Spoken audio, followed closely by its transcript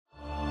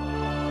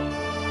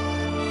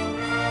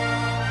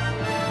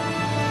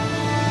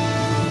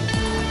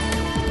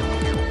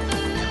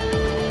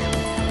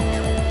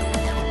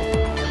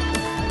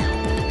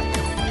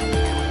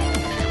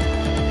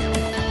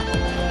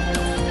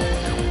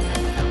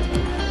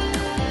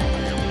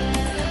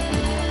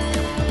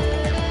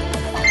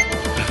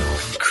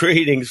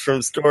Greetings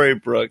from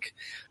Storybrooke.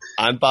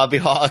 I'm Bobby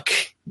Hawk.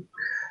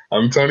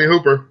 I'm Tony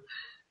Hooper.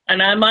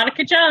 And I'm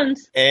Monica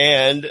Jones.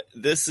 And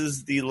this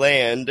is the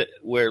land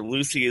where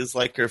Lucy is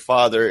like her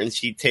father, and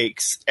she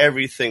takes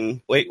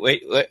everything.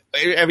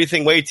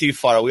 Everything way too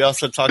far. We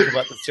also talked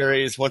about the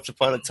series Once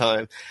Upon a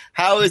Time.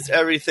 How is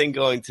everything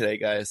going today,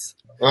 guys?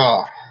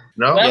 No.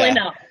 Well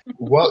enough.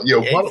 Well,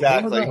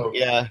 exactly.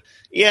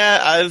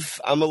 Yeah.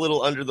 I'm a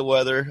little under the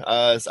weather. So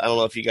I don't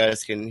know if you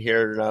guys can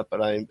hear it or not,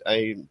 but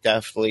I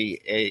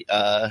definitely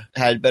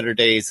had better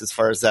days as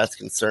far as that's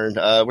concerned.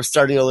 We're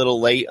starting a little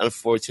late,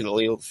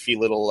 unfortunately. A few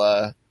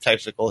little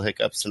technical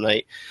hiccups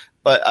tonight.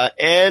 But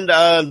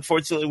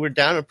unfortunately, we're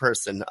down a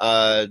person.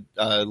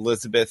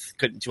 Elizabeth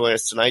couldn't join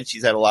us tonight.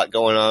 She's had a lot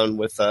going on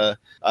with,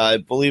 I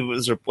believe it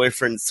was her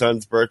boyfriend's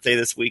son's birthday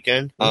this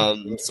weekend.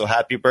 So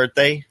happy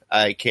birthday.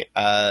 I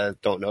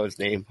don't know his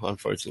name,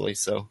 unfortunately.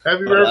 So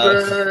happy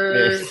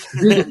birthday.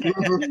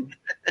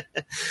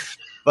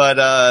 But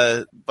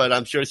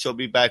I'm sure she'll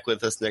be back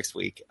with us next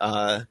week.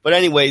 But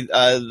anyway,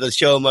 the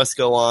show must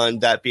go on.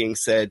 That being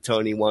said,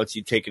 Tony, why don't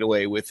you take it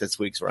away with this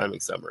week's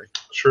rhyming summary?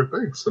 Sure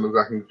thing. As soon as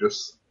I can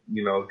just,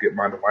 get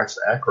my device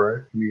to act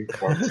right. Give me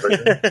 1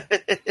 second.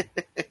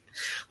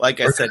 Like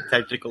I said,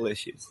 technical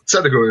issues.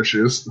 Technical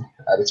issues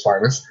at its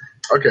finest.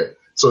 Okay,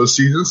 so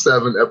season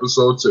 7,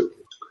 episode 2.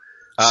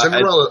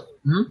 Cinderella.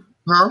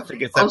 I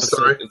think it's episode.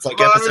 Sorry. It's like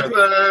episode.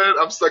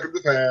 I'm stuck in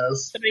the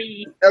past.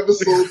 3.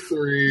 Episode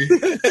 3.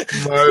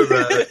 My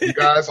bad. You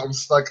guys, I'm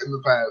stuck in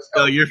the past.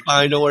 No, you're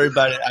fine. Don't worry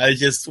about it. I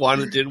just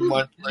didn't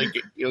want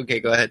okay,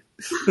 go ahead.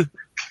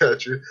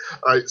 Gotcha.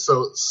 All right,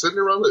 so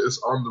Cinderella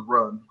is on the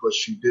run, but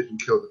she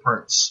didn't kill the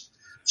prince.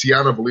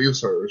 Tiana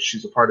believes her.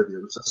 She's a part of the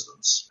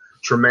resistance.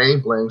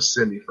 Tremaine blames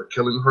Cindy for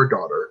killing her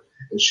daughter,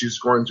 and she's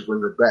going to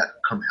bring her back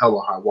come hell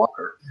or high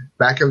water.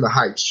 Back in the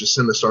Heights,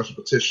 Jacinda starts a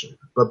petition,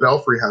 but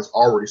Belfry has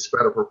already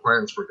sped up her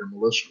plans for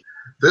demolition.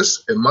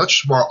 This and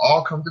much more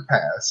all come to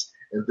pass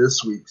in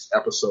this week's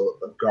episode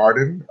of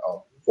Garden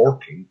of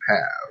Forking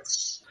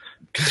Paths.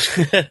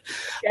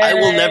 I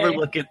will never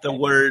look at the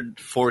word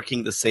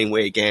forking the same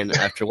way again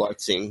after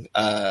watching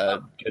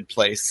Good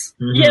Place.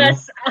 Mm-hmm.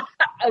 Yes.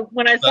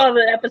 When I saw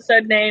the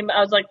episode name,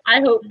 I was like, I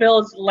hope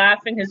Bill's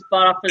laughing his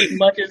butt off as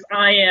much as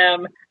I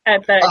am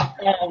at that.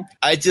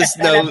 I just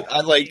know,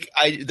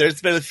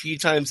 there's been a few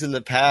times in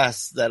the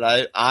past that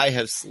I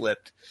have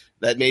slipped.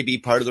 That may be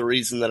part of the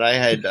reason that I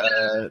had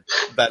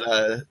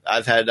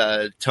I've had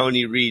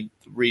Tony read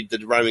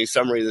the rhyming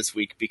summary this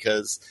week,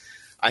 because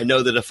I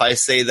know that if I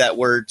say that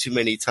word too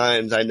many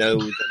times, I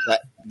know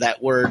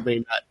that word may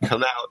not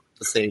come out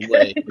the same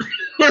way.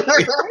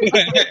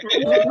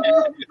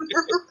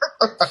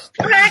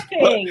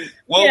 Tracking.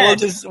 Well,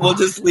 yes. we'll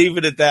just leave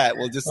it at that.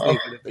 We'll just leave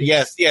it at that.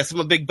 Yes,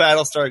 I'm a big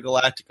Battlestar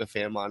Galactica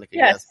fan, Monica.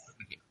 Yes.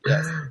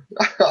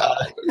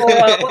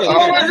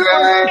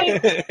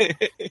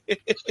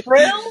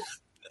 Thrill?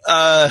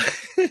 Oh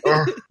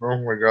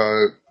my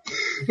god.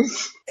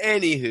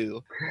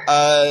 Anywho,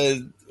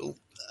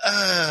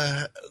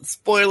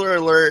 spoiler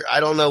alert, I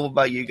don't know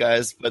about you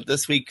guys, but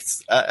this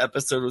week's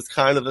episode was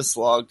kind of a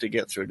slog to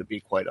get through, to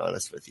be quite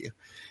honest with you.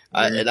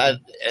 And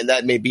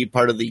that may be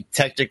part of the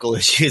technical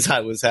issues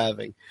I was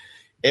having.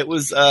 It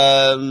was,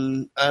 I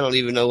don't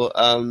even know,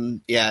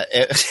 you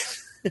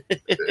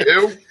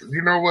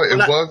know what? It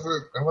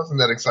wasn't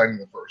that exciting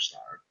the first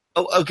time.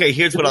 Oh, okay.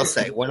 Here's what I'll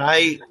say. When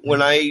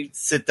I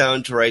sit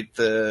down to write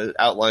the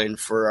outline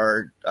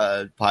for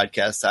our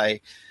podcast,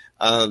 I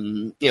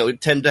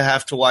tend to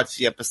have to watch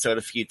the episode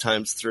a few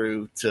times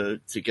through to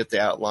get the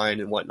outline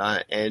and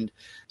whatnot. And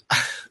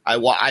I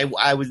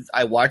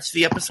watched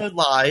the episode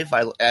live.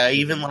 I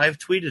even live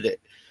tweeted it.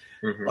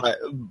 Mm-hmm.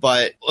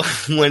 But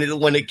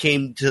when it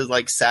came to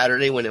like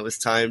Saturday, when it was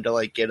time to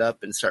like get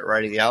up and start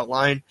writing the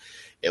outline,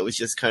 it was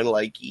just kind of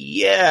like,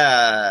 there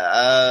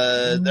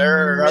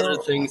are other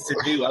things to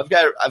do.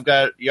 I've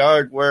got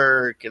yard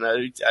work, and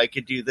I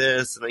could do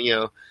this,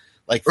 and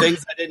like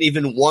things I didn't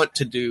even want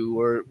to do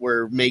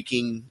were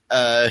making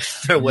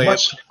their way up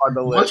on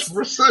the list. Much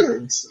more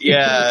sense.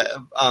 Yeah.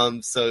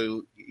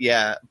 So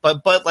yeah,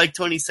 but like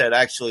Tony said,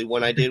 actually,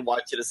 when I did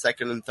watch it a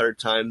second and third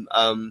time,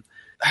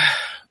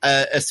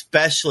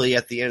 especially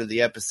at the end of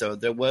the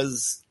episode, there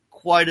was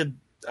quite a.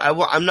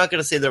 I'm not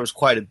going to say there was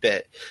quite a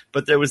bit,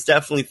 but there was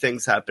definitely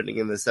things happening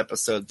in this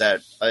episode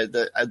that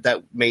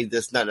made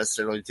this not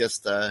necessarily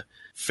just a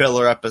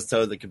filler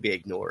episode that could be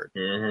ignored.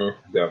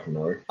 Mm-hmm,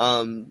 definitely.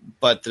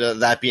 But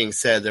that being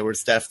said, there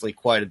was definitely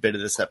quite a bit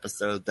of this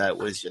episode that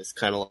was just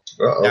kind of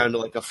down to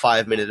like a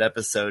 5-minute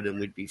episode, and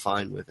we'd be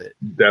fine with it.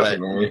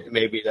 Definitely. But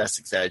maybe that's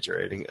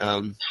exaggerating.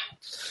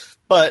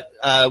 But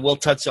we'll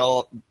touch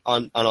on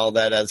all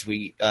that as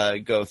we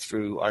go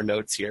through our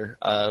notes here.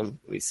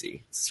 Let me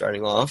see.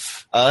 Starting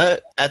off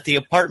at the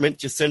apartment,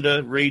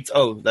 Jacinda reads.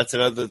 Oh, that's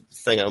another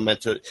thing I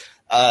meant to.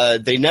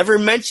 They never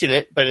mention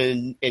it, but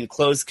in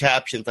closed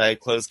captions, I had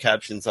closed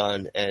captions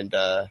on, and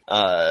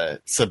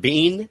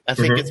Sabine, I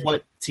think is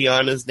what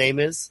Tiana's name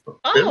is.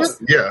 Oh.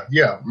 Yeah.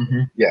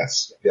 Mm-hmm.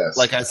 Yes.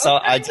 Like I saw,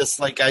 I just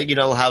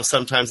how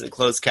sometimes in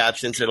closed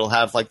captions it'll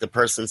have like the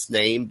person's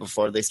name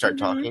before they start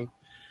talking.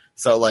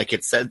 So like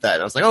it said that,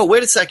 and I was like, oh,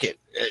 wait a second,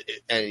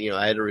 and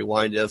I had to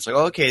rewind it. I was like,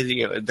 oh, okay,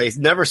 they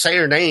never say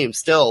her name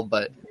still,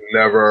 but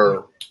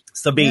Never.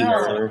 Sabine.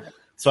 No.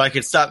 So I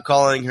could stop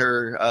calling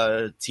her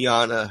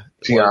Tiana.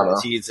 Tiana.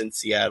 When she's in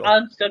Seattle.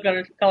 I'm still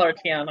going to call her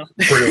Tiana.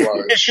 Pretty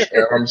much.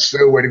 And I'm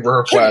still waiting for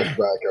her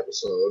flashback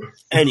episode.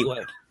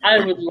 Anyway.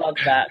 I would love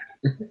that.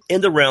 In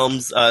the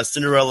realms,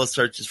 Cinderella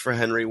searches for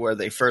Henry where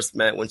they first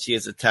met when she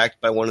is attacked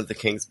by one of the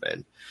king's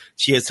men.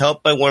 She is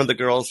helped by one of the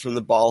girls from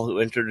the ball who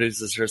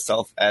introduces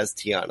herself as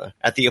Tiana.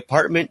 At the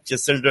apartment,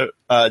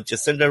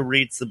 Jacinda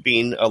reads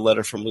Sabine a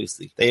letter from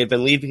Lucy. They have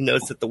been leaving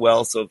notes at the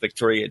well, so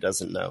Victoria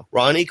doesn't know.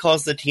 Ronnie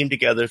calls the team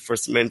together for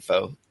some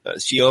info.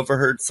 She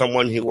overheard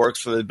someone who works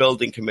for the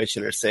building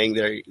commissioner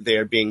saying they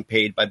are being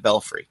paid by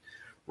Belfry.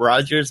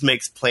 Rogers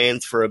makes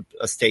plans for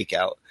a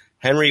stakeout.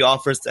 Henry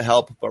offers to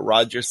help, but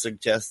Rogers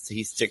suggests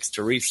he sticks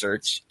to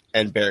research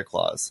and bear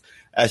claws.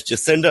 As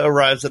Jacinda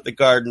arrives at the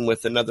garden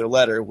with another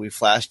letter, we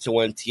flash to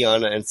when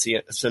Tiana and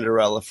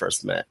Cinderella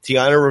first met.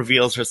 Tiana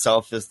reveals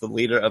herself as the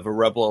leader of a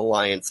rebel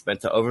alliance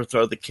meant to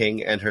overthrow the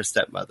king and her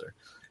stepmother.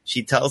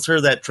 She tells her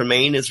that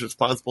Tremaine is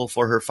responsible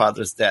for her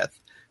father's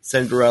death.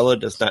 Cinderella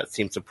does not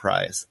seem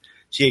surprised.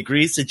 She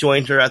agrees to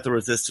join her at the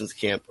resistance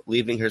camp,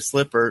 leaving her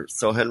slipper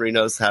so Henry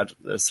knows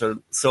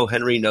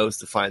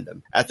to find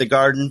them. At the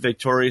garden,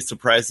 Victoria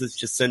surprises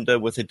Jacinda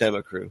with a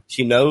demo crew.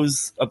 She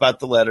knows about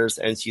the letters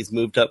and she's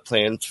moved up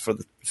plans for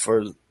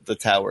the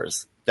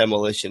towers.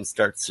 Demolition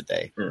starts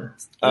today.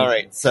 All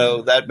right,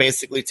 so that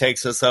basically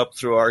takes us up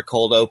through our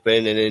cold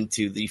open and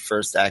into the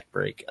first act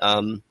break.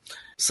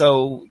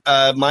 So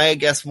I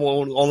guess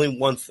only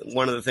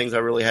one of the things I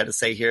really had to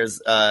say here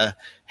is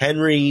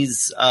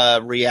Henry's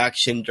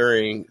reaction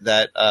during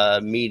that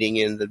meeting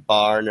in the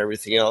bar and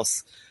everything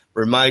else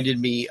reminded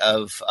me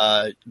of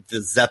the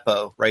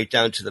Zeppo, right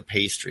down to the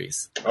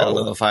pastries. I don't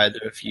know if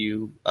either of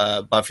you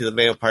Buffy the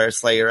Vampire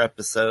Slayer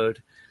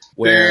episode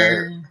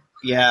where,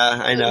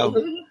 yeah, I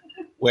know.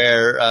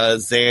 Where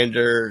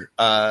Xander,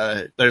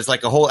 there's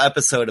like a whole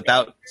episode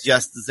about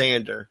just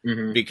Xander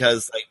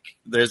because like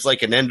there's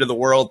like an end of the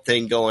world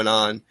thing going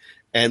on,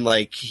 and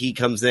like he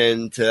comes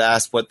in to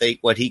ask what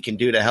he can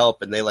do to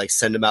help, and they like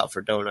send him out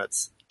for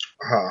donuts.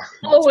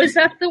 Oh, is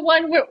that the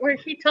one where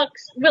he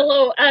talks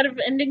Willow out of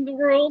ending the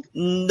world?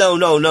 No.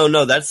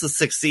 That's the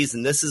 6th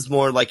season. This is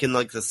more like in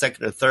like the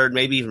 2nd or 3rd,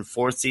 maybe even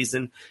 4th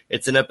season.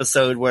 It's an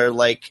episode where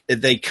like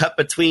they cut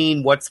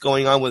between what's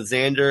going on with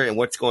Xander and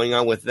what's going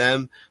on with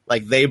them.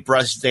 Like they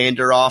brush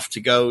Xander off to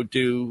go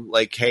do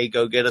like, hey,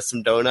 go get us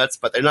some donuts,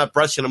 but they're not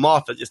brushing him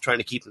off. They're just trying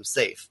to keep him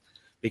safe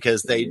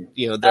because they're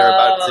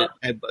about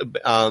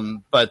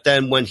to. But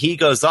then when he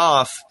goes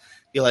off,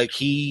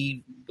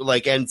 he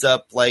ends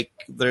up like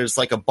there's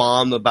like a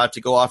bomb about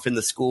to go off in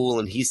the school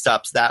and he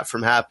stops that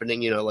from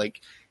happening.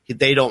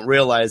 They don't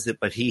realize it,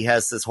 but he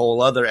has this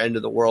whole other end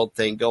of the world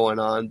thing going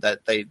on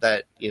that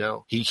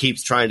he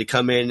keeps trying to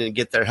come in and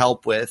get their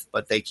help with,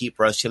 but they keep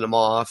rushing him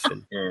off.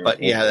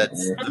 But yeah,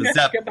 that's I'm gonna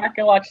have to go back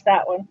and watch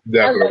that one.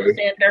 Definitely. I love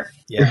Xander.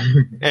 Yeah.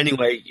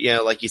 Anyway,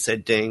 like you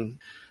said, ding.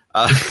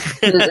 Gotta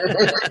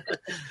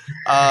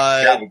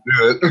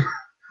do it.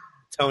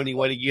 Tony,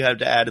 what do you have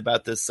to add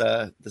about this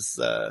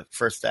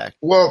first act?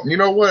 Well, you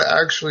know what?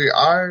 Actually,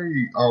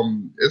 I'm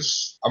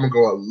gonna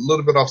go a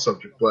little bit off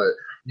subject, but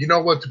you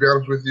know what? To be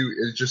honest with you,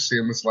 it just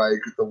seems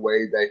like the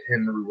way that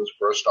Henry was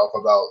brushed off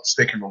about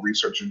sticking to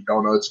research and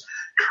donuts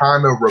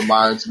kind of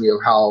reminds me of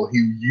how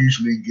he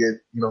usually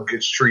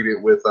gets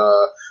treated with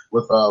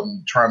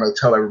trying to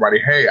tell everybody,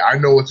 hey, I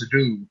know what to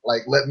do.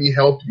 Like, let me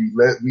help you.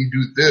 Let me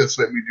do this.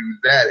 Let me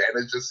do that.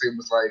 And it just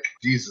seems like,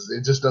 Jesus,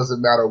 it just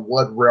doesn't matter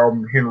what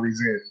realm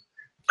Henry's in.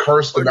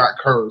 Cursed or not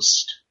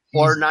cursed.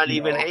 Or not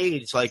even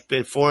age. Like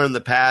before in the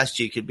past,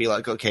 you could be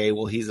like, okay,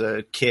 well, he's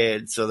a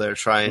kid, so they're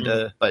trying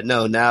to. But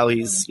no, now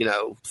he's,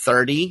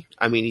 30.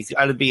 I mean, he's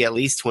got to be at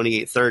least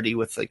 28, 30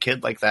 with a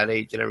kid like that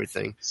age and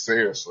everything.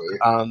 Seriously.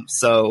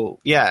 So,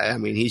 yeah, I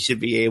mean, he should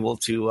be able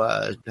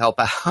to help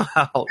out.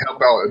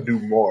 Help out and do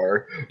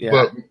more. Yeah.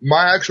 But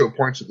my actual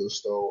point to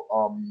this, though,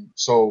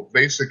 so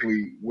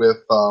basically with,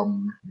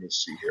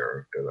 let's see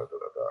here.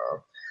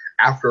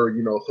 After,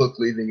 Hook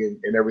leaving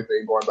and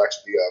everything, going back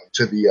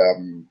to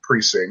the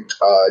precinct,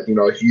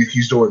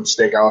 he's doing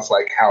stakeouts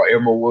like how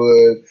Emma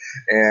would,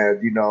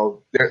 and,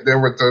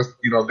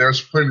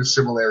 there's plenty of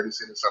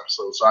similarities in this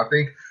episode. So I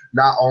think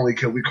not only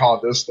can we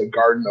call this the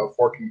Garden of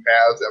Forking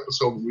Paths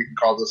episode, but we can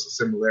call this a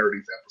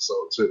similarities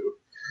episode too.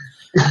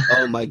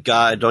 Oh my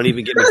God! Don't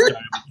even get me started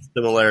with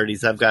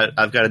similarities. I've got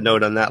a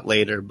note on that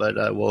later,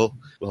 but we'll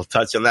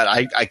touch on that.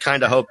 I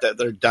kind of hope that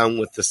they're done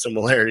with the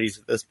similarities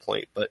at this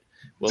point, but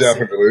we'll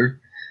definitely.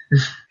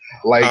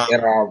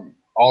 And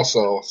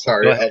also,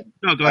 sorry. Go ahead.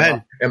 No, go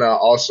ahead. And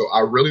also,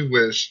 I really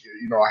wish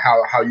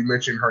how you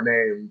mentioned her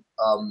name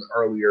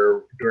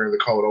earlier during the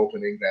cold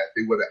opening that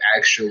they would have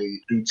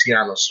actually do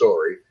Tiana's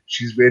story.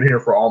 She's been here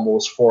for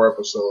almost 4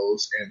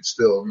 episodes and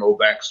still no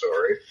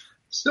backstory.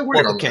 Still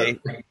waiting on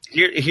that.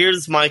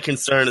 Here's my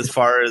concern as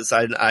far as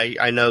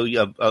I know.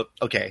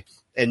 Okay,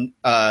 and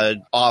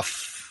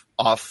off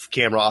off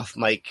camera, off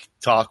mic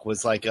talk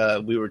was like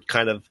we were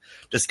kind of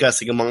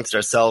discussing amongst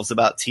ourselves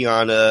about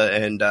Tiana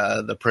and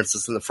the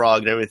Princess and the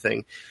Frog and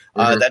everything.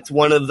 That's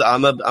one of the,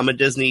 I'm a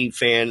Disney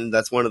fan.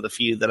 That's one of the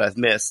few that I've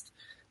missed.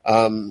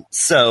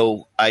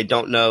 So I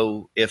don't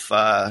know if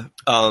I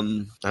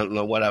don't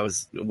know what I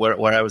was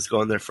where I was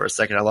going there for a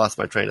second. I lost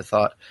my train of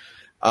thought.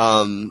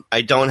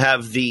 I don't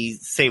have the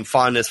same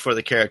fondness for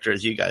the character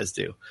as you guys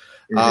do.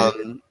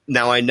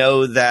 Now I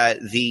know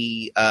that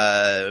the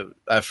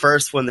at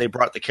first when they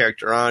brought the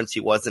character on, she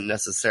wasn't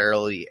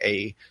necessarily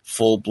a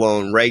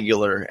full-blown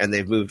regular, and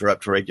they've moved her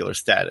up to regular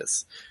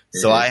status.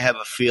 So I have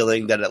a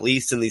feeling that at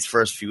least in these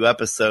first few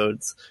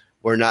episodes,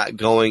 we're not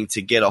going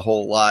to get a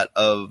whole lot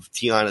of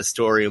Tiana's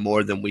story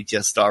more than we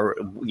just are.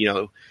 You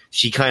know,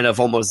 she kind of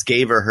almost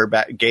gave us her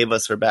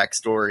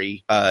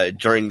backstory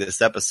during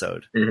this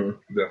episode. Definitely.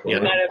 You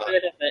got a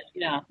bit of it,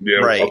 yeah.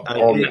 Right.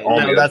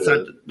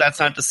 That's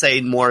not to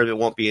say more of it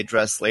won't be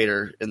addressed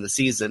later in the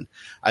season.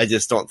 I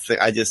just don't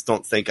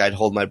think I'd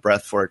hold my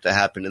breath for it to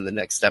happen in the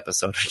next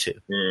episode or two.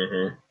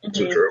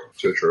 Too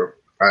true.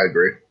 I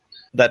agree.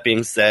 That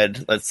being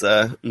said, let's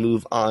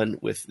move on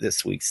with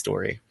this week's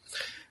story.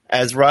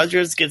 As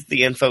Rogers gets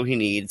the info he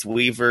needs,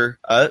 Weaver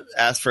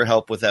asks for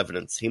help with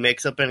evidence. He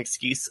makes up an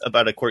excuse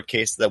about a court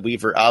case that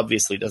Weaver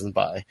obviously doesn't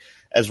buy.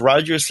 As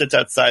Rogers sits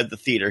outside the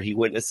theater, he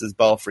witnesses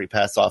Belfry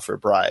pass off her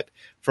bribe.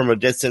 From a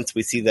distance,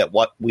 we see that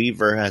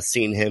Weaver has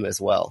seen him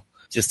as well.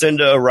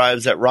 Jacinda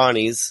arrives at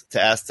Ronnie's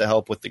to ask to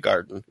help with the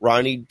garden.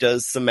 Ronnie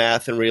does some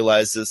math and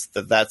realizes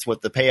that that's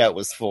what the payout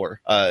was for.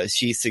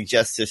 She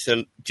suggests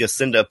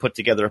Jacinda put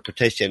together a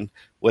petition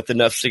with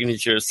enough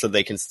signatures so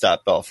they can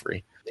stop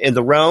Belfry. In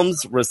the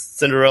realms,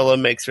 Cinderella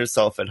makes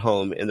herself at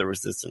home in the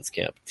resistance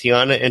camp.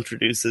 Tiana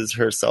introduces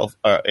her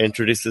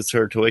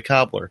to a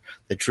cobbler,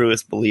 the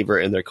truest believer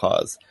in their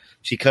cause.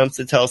 She comes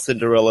to tell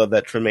Cinderella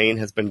that Tremaine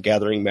has been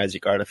gathering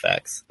magic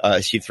artifacts.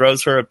 She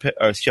shows her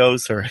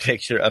a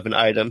picture of an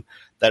item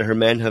that her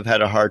men have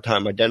had a hard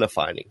time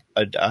identifying.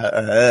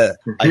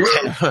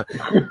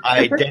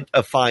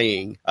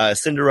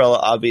 Cinderella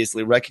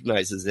obviously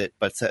recognizes it,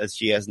 but says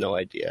she has no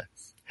idea.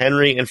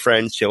 Henry and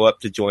friends show up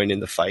to join in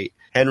the fight.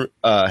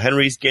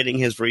 Henry's getting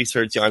his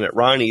research on at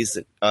Ronnie's.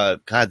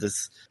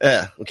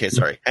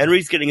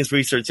 Henry's getting his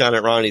research on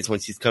at Ronnie's when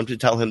she's come to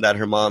tell him that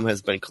her mom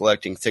has been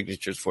collecting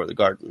signatures for the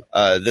garden.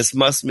 This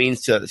must mean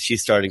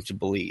she's starting to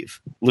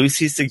believe.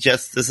 Lucy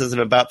suggests this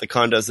isn't about the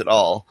condos at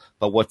all,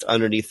 but what's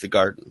underneath the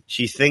garden.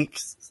 She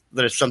thinks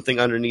there's something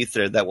underneath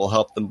there that will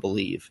help them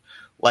believe.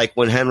 Like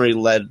when Henry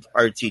led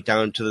Archie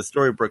down to the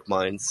Storybrooke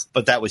mines,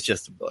 but that was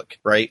just a book,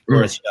 right?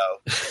 Or a show.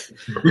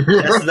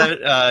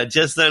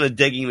 Just then a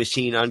digging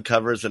machine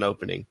uncovers an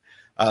opening.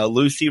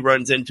 Lucy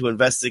runs in to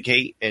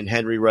investigate, and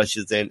Henry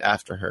rushes in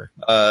after her.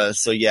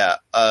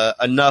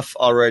 Enough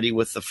already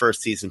with the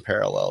first season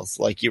parallels.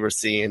 Like you were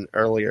seeing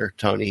earlier,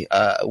 Tony,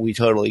 we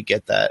totally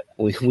get that.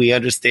 We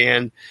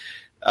understand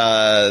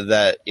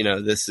that,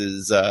 this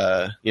is,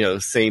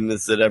 same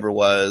as it ever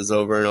was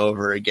over and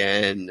over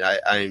again.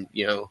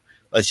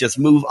 Let's just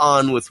move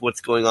on with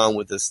what's going on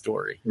with this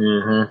story.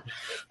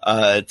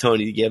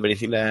 Tony, do you have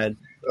anything to add?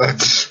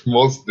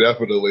 Most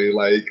definitely.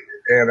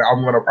 And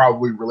I'm going to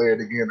probably relay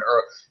it again,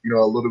 a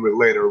little bit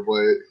later,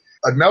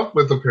 but enough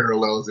with the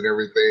parallels and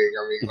everything.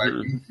 I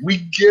mean, we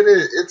get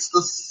it. It's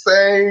the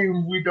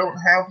same. We don't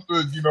have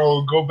to,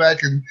 go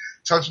back and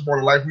touch upon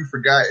a life we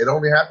forgot. It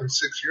only happened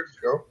 6 years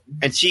ago.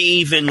 And she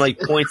even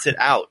points it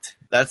out.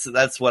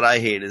 That's what I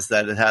hate, is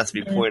that it has to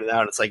be pointed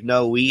out. It's like,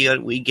 no, we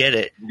get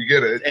it. We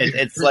get it.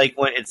 It's like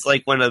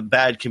when a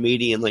bad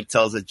comedian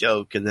tells a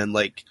joke and then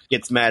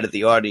gets mad at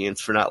the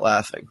audience for not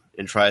laughing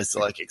and tries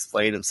to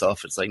explain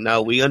himself. It's like,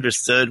 no, we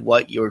understood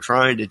what you were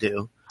trying to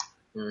do.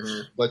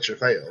 But you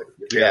failed.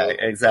 Yeah,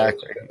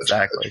 exactly.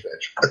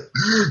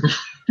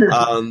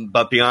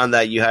 But beyond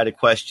that, you had a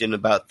question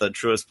about the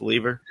truest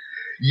believer?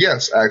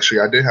 Yes, actually,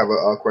 I did have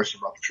a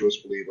question about the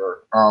truest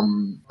believer.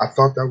 I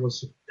thought that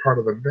was part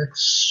of the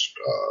next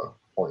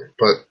point,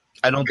 but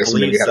I don't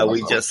believe so.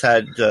 We just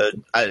had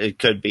it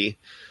could be,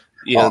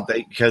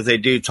 because they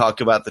do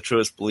talk about the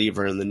truest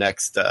believer in the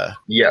next.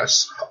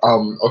 Yes.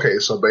 Okay.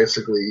 So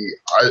basically,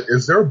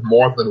 is there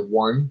more than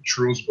one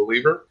truest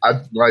believer?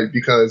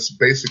 Because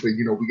basically,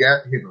 we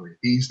got Henry.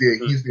 He's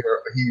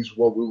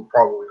what we would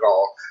probably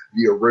call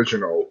the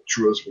original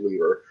truest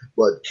believer.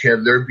 But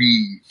can there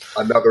be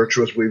another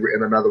truest believer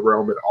in another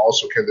realm, and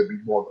also can there be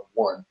more than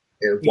one?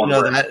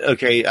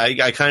 Okay,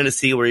 I kind of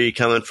see where you're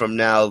coming from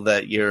now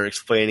that you're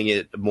explaining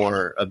it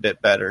a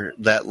bit better.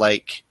 That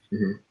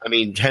I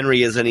mean,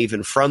 Henry isn't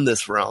even from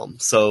this realm,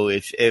 so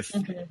if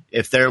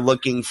they're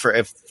looking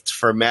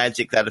for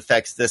magic that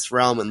affects this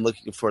realm and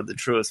looking for the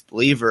truest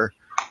believer,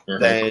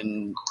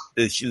 then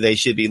they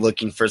should be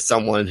looking for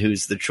someone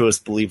who's the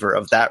truest believer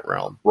of that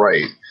realm,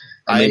 right?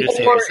 I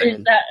understand. Or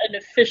is that an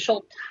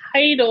official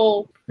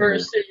title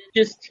versus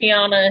just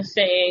Tiana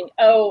saying,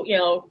 "Oh,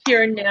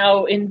 here and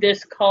now in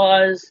this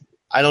cause"?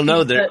 I don't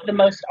know. The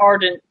most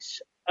ardent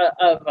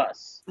of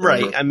us.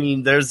 Right. I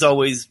mean, there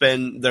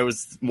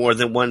was more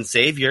than one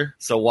savior,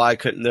 so why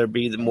couldn't there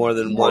be more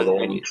than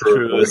one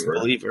truest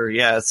believer?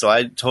 Yeah, so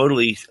I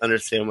totally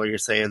understand what you're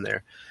saying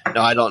there.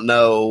 Now, I don't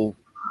know,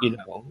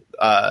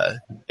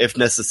 if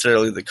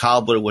necessarily the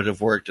cobbler would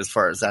have worked as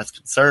far as that's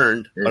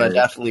concerned, but I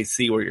definitely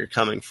see where you're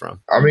coming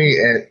from. I mean,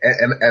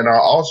 and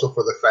also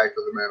for the fact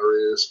of the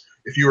matter is,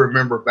 if you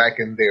remember back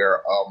in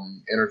their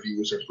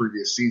interviews in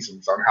previous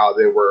seasons on how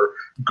they were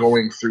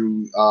going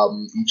through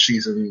each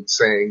season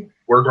saying,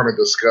 we're going to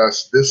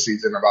discuss this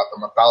season about the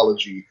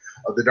mythology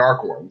of the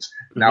Dark Ones.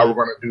 Now we're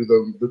going to do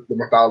the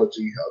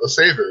mythology of the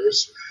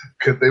Saviors.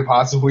 Could they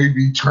possibly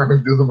be trying to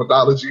do the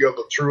mythology of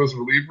the truest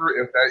believer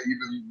if that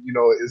even,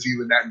 is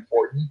even that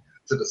important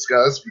to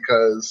discuss?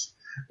 Because,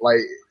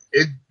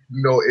 it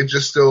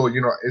just still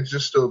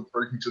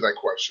brings me to that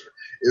question.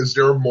 Is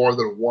there more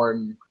than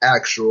one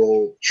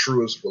actual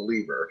truest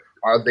believer?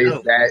 Are they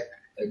that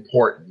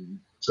important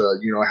to,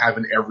 have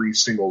in every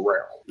single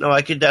realm? No,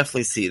 I could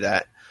definitely see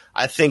that.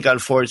 I think,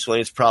 unfortunately,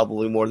 it's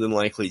probably more than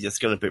likely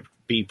just going to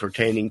be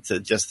pertaining to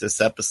just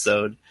this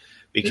episode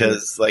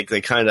because,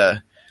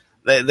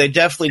 they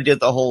definitely did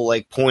the whole,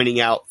 pointing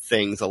out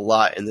things a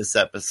lot in this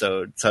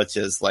episode, such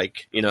as,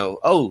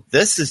 oh,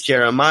 this is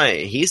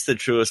Jeremiah. He's the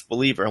truest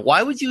believer.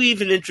 Why would you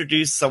even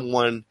introduce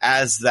someone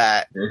as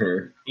that?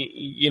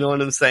 You know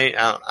what I'm saying?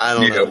 I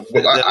don't know.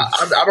 Well,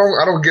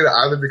 I don't get it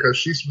either because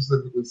she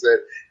specifically said,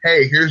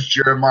 hey, here's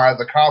Jeremiah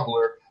the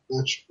cobbler,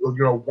 which,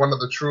 one of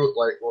the true,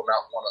 not one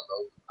of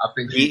them. I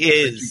think he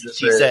is.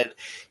 She said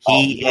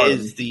he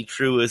is the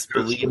truest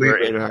believer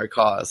in our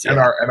cause. Yeah. In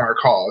our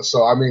cause.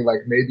 So I mean,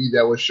 maybe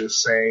that was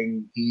just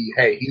saying he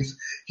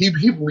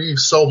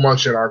believes so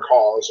much in our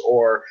cause,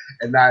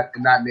 and not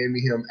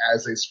naming him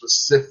as a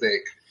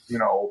specific,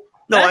 No,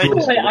 that's the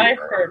way I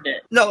heard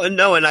it.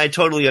 No, and I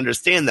totally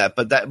understand that,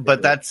 but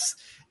that's.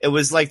 It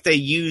was like they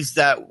used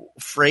that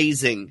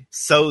phrasing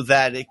so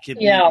that it could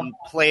be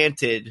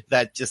planted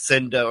that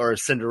Jacinda or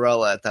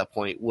Cinderella at that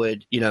point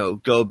would,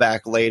 go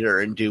back later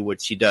and do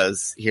what she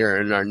does here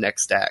in our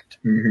next act.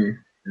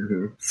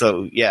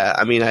 So, yeah,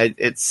 I mean,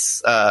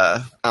 it's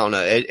I don't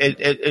know.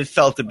 It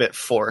felt a bit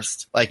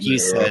forced. Like you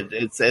said,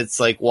 it's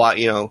like, why,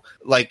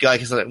 like I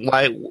said,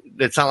 why,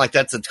 it's not like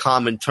that's a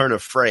common turn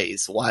of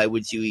phrase. Why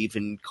would you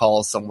even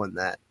call someone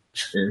that?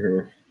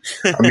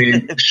 I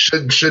mean,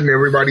 shouldn't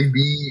everybody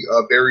be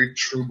a very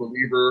true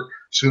believer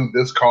to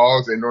this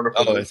cause in order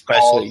for this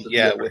especially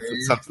cause with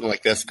something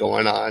like this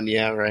going on?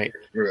 Yeah, right.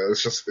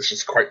 It's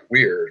just quite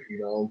weird,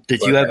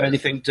 Did you have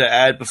anything to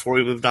add before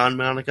we moved on,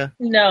 Monica?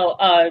 No,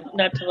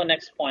 not till the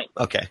next point.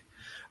 Okay.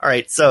 All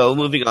right, so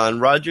moving on.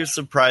 Roger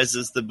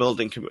surprises the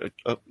building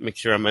make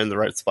sure I'm in the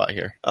right spot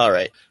here. All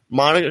right.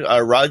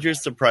 Roger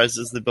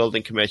surprises the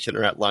building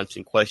commissioner at lunch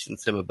and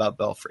questions him about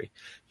Belfry.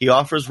 He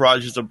offers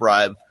Rogers a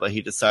bribe, but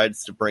he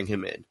decides to bring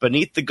him in.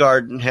 Beneath the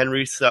garden,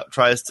 Henry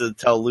tries to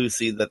tell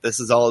Lucy that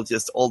this is all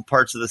just old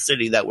parts of the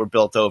city that were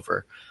built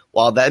over.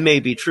 While that may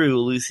be true,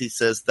 Lucy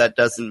says that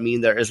doesn't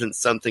mean there isn't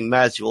something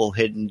magical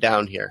hidden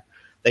down here.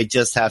 They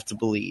just have to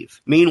believe.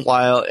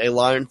 Meanwhile, a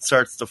line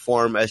starts to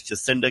form as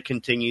Jacinda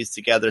continues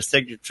to gather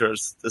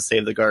signatures to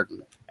save the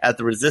garden. At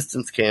the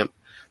resistance camp,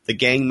 the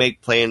gang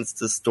make plans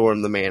to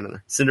storm the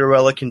manor.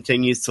 Cinderella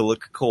continues to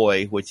look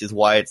coy, which is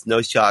why it's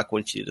no shock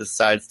when she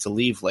decides to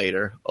leave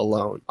later,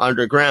 alone.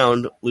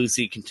 Underground,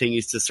 Lucy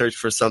continues to search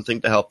for something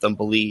to help them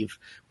believe.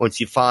 When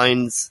she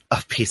finds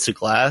a piece of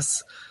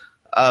glass,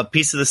 a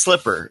piece of the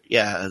slipper.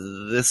 Yeah,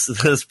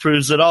 this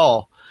proves it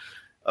all.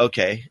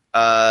 Okay.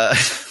 So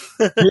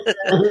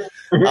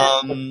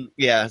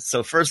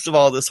first of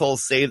all, this whole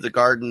Save the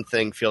Garden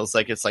thing feels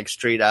like it's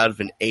straight out of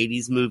an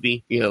 80s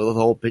movie, the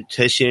whole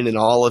petition and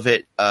all of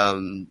it.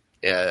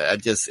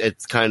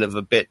 It's kind of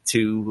a bit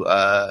too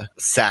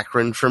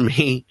saccharine for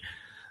me.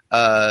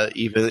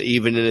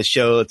 Even in a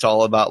show it's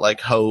all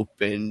about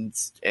hope and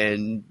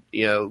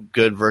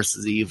good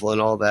versus evil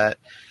and all that.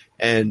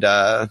 And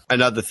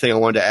another thing I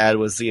wanted to add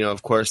was,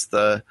 of course,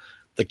 the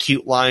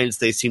cute lines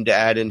they seem to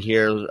add in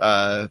here.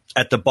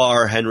 At the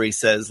bar, Henry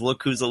says,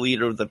 "Look who's the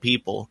leader of the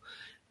people."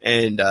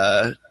 And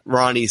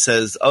Ronnie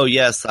says, "Oh,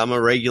 yes, I'm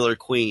a regular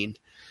queen."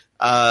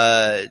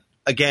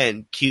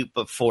 Again, cute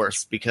but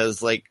forced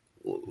because,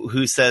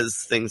 who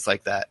says things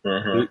like that?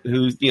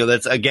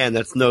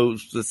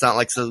 That's not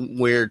like some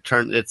weird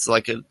turn. It's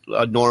like a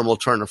normal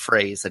turn of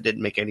phrase. That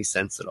didn't make any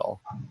sense at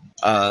all.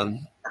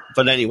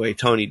 But anyway,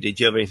 Tony, did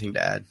you have anything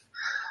to add?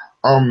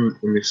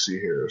 Let me see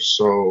here.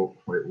 So,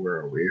 wait, where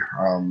are we?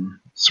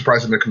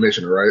 Surprising the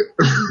commissioner, right?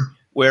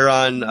 We're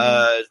on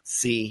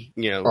C.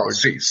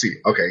 C.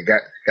 Okay,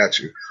 got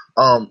you.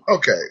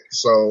 Okay.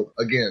 So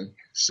again,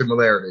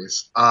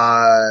 similarities.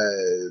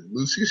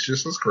 Lucy's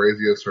just as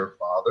crazy as her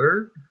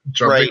father,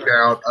 jumping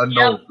down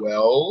unknown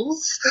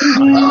wells.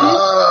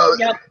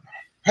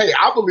 Hey,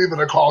 I believe in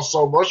a cause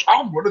so much,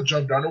 I'm going to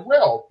jump down a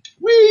well.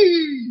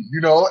 Whee!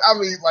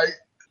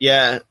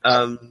 Yeah.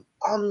 I'm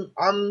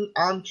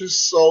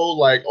just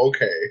so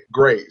okay,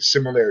 great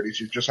similarities.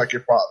 You're just like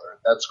your father.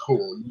 That's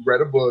cool. You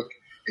read a book.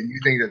 and you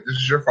think that this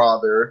is your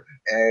father,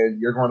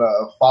 and you're going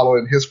to follow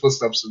in his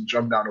footsteps and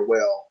jump down a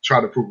well,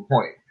 try to prove a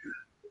point.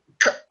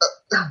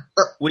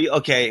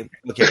 Okay.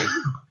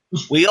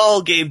 We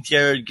all gave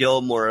Jared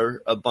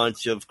Gilmore a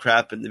bunch of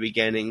crap in the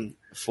beginning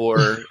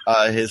for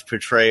his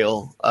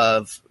portrayal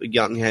of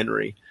young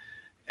Henry.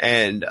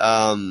 And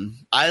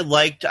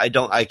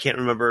I can't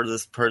remember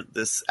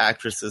this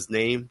actress's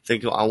name.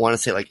 I want to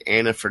say like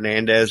Anna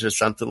Fernandez or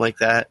something like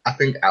that. I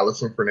think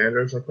Allison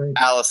Fernandez,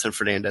 Allison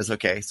Fernandez,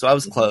 okay. So I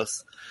was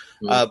close.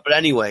 But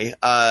anyway,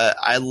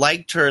 I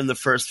liked her in the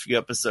first few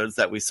episodes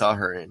that we saw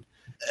her in.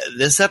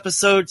 This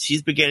episode,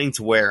 she's beginning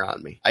to wear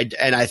on me.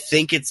 And I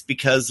think it's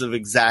because of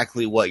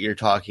exactly what you're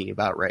talking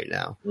about right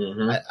now.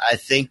 Mm-hmm. I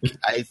think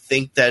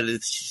that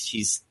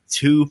she's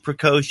too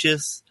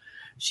precocious.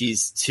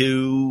 She's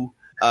too...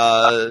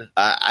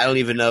 I don't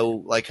even know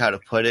like how to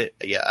put it.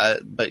 Yeah,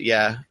 but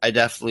yeah, I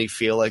definitely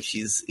feel like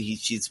she's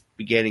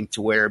beginning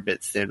to wear a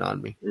bit thin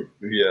on me.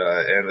 Yeah,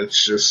 and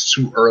it's just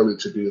too early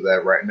to do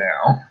that right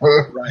now.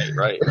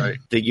 Right.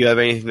 Did you have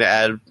anything to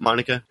add,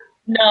 Monica?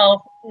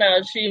 No,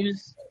 she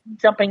was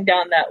jumping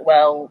down that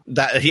well.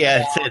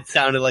 It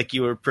sounded like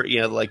you were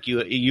like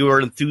you were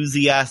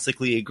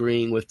enthusiastically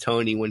agreeing with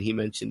Tony when he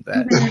mentioned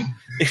that.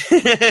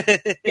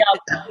 Mm-hmm. Yeah.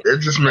 It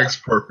just makes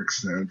perfect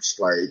sense.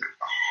 Like.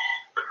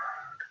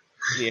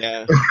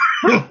 Yeah.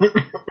 All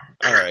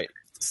right.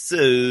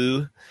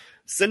 So,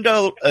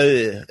 Cinderella.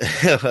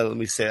 Let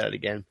me say that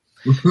again.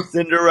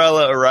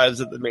 Cinderella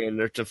arrives at the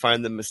manor to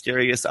find the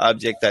mysterious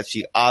object that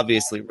she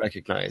obviously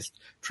recognized.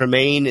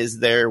 Tremaine is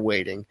there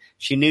waiting.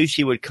 She knew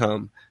she would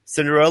come.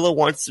 Cinderella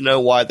wants to know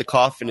why the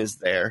coffin is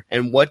there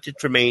and what did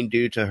Tremaine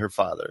do to her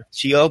father.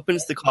 She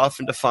opens the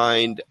coffin to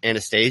find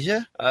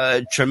Anastasia.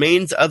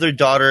 Tremaine's other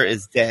daughter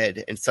is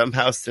dead, and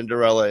somehow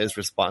Cinderella is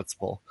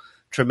responsible.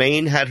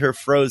 Tremaine had her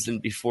frozen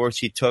before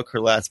she took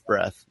her last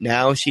breath.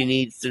 Now she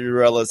needs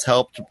Cinderella's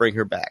help to bring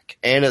her back.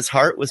 Anna's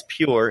heart was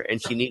pure, and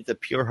she needs a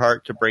pure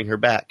heart to bring her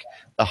back,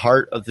 the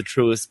heart of the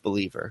truest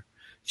believer.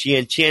 She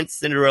enchants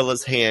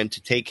Cinderella's hand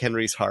to take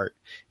Henry's heart.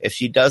 If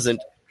she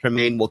doesn't,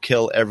 Tremaine will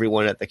kill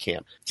everyone at the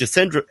camp.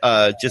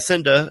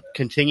 Jacinda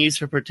continues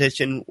her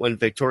petition when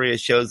Victoria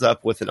shows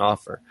up with an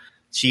offer.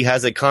 She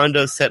has a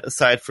condo set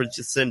aside for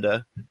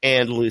Jacinda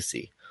and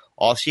Lucy.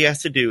 All she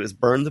has to do is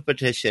burn the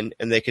petition,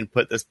 and they can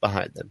put this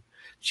behind them.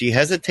 She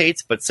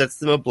hesitates, but sets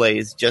them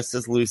ablaze just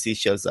as Lucy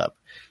shows up.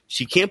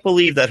 She can't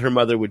believe that her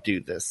mother would do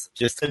this.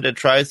 Jacinda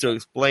tries to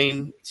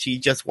explain she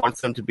just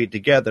wants them to be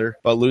together,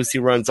 but Lucy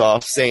runs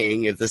off,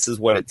 saying if this is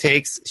what it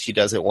takes, she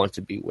doesn't want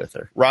to be with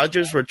her.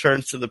 Rogers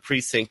returns to the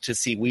precinct to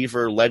see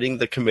Weaver letting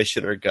the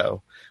commissioner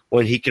go.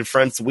 When he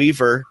confronts him,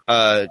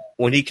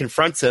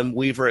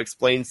 Weaver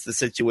explains the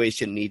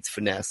situation needs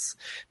finesse.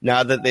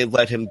 Now that they've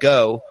let him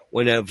go,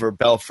 whenever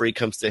Belfry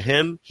comes to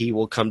him, he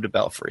will come to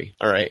Belfry.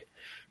 All right.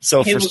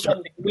 So he will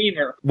come to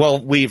Weaver.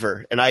 Well,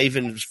 Weaver. And I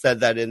even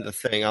said that in the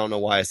thing. I don't know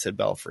why I said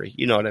Belfry.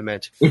 You know what I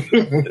meant.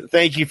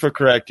 Thank you for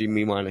correcting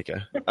me,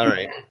 Monica. All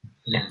right.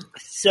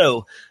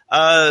 So,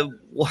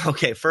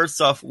 okay, first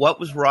off,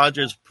 what was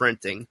Rogers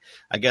printing?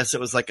 I guess it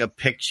was like a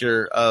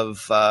picture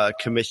of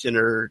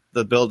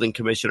the building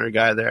commissioner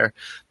guy there.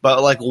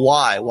 But, like,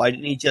 why? Why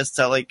didn't he just,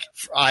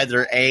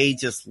 either A,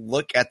 just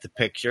look at the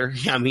picture?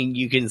 I mean,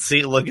 you can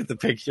look at the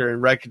picture and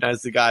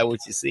recognize the guy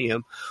once you see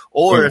him.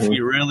 Or if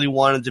you really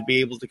wanted to be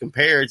able to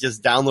compare,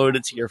 just download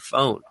it to your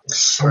phone.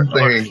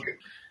 Something.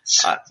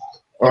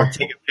 Or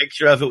take a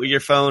picture of it with your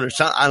phone or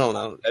something. I don't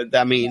know.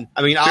 I mean,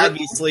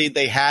 obviously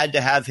they had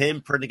to have him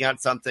printing out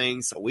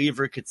something so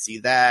Weaver could see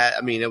that.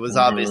 I mean, it was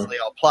obviously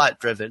all plot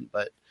driven,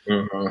 but.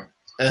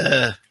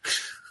 Oh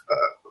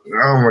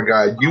my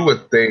God! You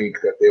would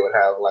think that they would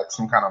have like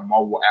some kind of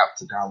mobile app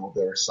to download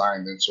their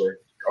assignments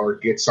or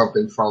get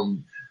something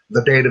from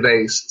the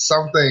database,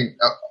 something.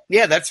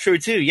 Yeah, that's true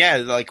too. Yeah,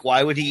 like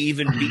why would he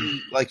even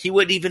be like he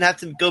wouldn't even have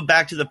to go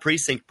back to the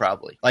precinct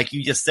probably. Like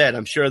you just said,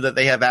 I'm sure that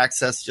they have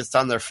access just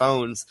on their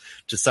phones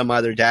to some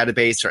other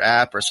database or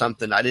app or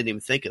something. I didn't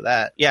even think of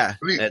that. Yeah,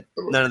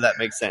 none of that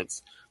makes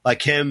sense.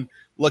 Like him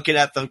looking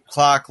at the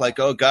clock like,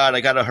 oh God,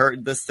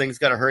 this thing's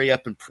got to hurry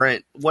up and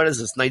print. What is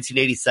this,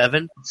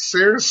 1987?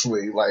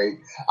 Seriously,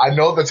 like I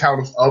know the town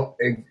is up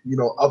and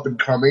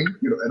coming,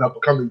 an up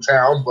and coming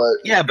town, but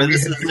yeah, but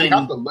this is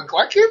have to look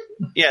like it.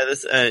 Yeah,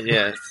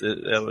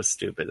 that was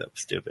stupid.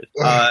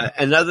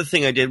 Another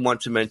thing I did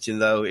want to mention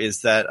though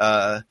is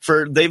that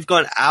they've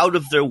gone out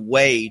of their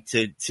way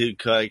to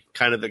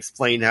kind of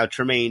explain how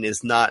Tremaine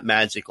is not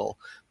magical.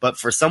 But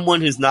for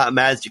someone who's not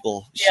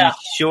magical, she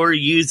sure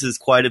uses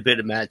quite a bit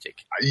of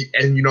magic.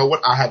 And you know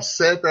what? I have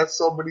said that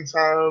so many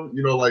times,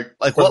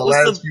 for the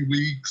last few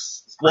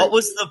weeks. What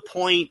was the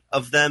point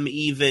of them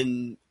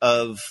even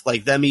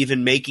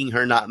making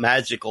her not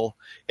magical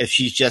if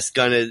she's just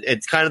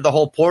it's kind of the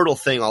whole portal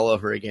thing all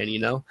over again,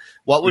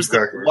 What was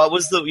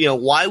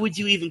why would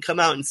you even come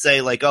out and say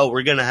like, oh,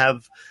 we're going to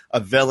have a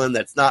villain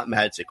that's not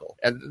magical?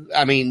 And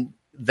I mean,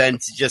 than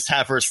to just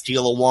have her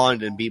steal a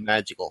wand and be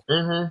magical.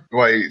 Mm-hmm.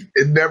 Like,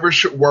 it never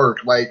should work.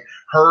 Like,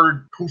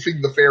 her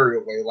poofing the fairy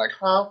away, like,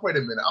 wait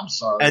a minute, I'm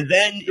sorry. And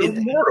then, you're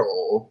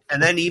mortal.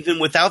 And then even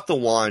without the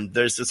wand,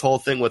 there's this whole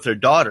thing with her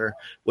daughter,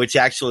 which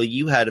actually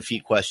you had a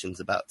few questions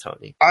about,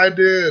 Tony. I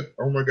did.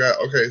 Oh my God.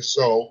 Okay,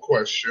 so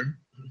question.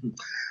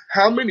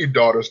 How many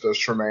daughters does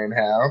Tremaine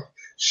have?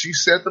 She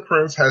said the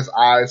prince has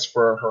eyes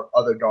for her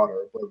other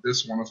daughter, but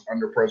this one is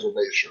under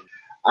preservation.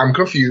 I'm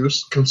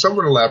confused. Can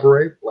someone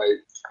elaborate? Like,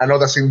 I know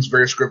that seems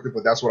very scripted,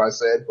 but that's what I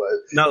said.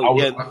 But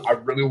I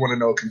really want to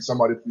know. Can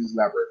somebody please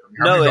elaborate for me?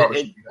 How many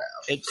daughters do you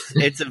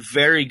have? It's a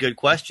very good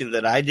question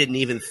that I didn't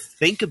even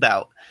think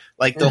about.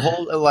 Like the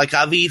whole, like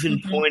I've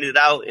even pointed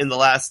out in the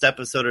last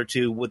episode or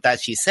two that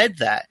she said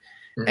that.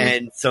 Mm-hmm.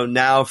 And so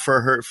now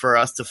for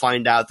us to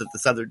find out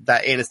that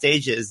that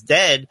Anastasia is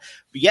dead,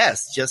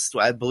 yes, just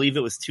I believe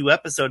it was 2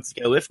 episodes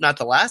ago, if not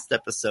the last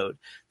episode,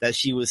 that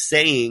she was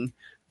saying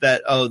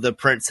that, oh, the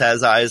prince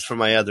has eyes for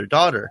my other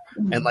daughter.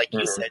 And like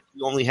you said,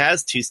 he only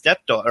has 2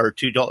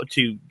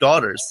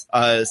 daughters.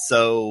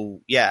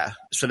 So yeah.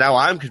 So now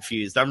I'm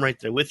confused. I'm right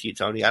there with you,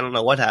 Tony. I don't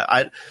know what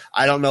happened.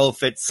 I don't know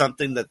if it's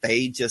something that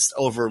they just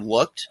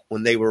overlooked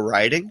when they were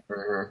writing.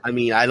 I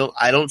mean, I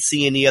don't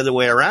see any other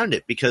way around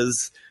it,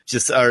 because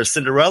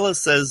Cinderella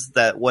says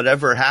that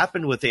whatever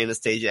happened with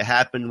Anastasia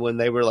happened when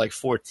they were like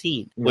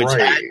 14, which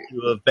had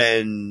to have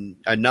been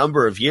a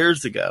number of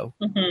years ago.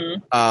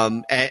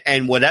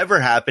 And whatever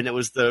happened, it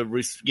was the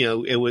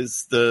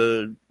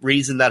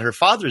reason that her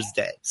father's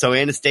dead. So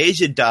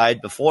Anastasia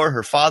died before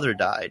her father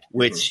died,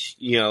 which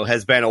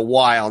has been a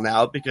while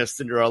now, because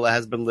Cinderella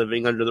has been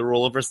living under the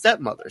rule of her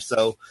stepmother.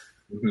 So.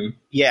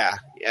 Yeah,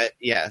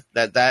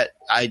 that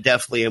I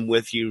definitely am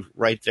with you,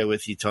 right there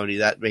with you, Tony.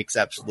 That makes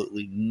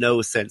absolutely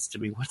no sense to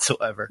me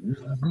whatsoever.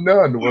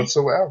 None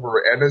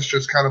whatsoever. And it's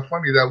just kind of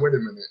funny that, wait a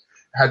minute,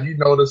 have you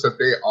noticed that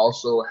they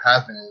also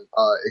haven't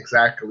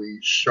exactly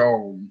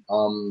shown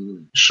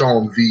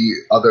the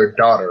other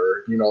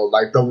daughter,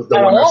 like the one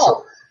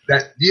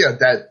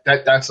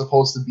that's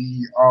supposed to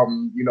be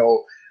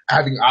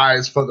having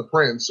eyes for the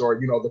prince, or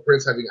the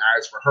prince having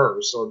eyes for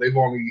her. So they've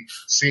only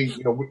seen,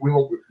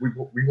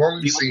 we've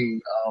only seen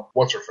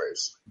what's her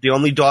face. The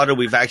only daughter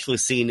we've actually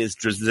seen is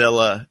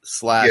Drusilla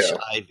 /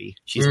 Ivy.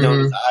 She's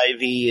known as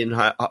Ivy in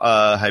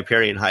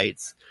Hyperion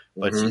Heights,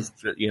 but she's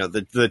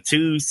the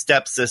 2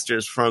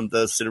 stepsisters from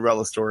the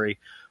Cinderella story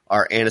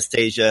are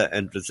Anastasia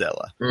and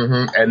Drusilla.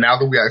 And now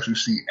that we actually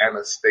see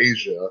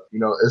Anastasia,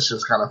 it's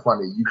just kind of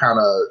funny. You kind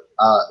of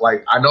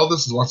like, I know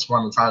this is Once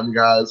Upon a Time, you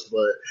guys,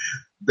 but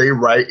they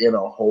write in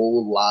a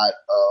whole lot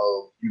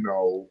of,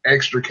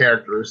 extra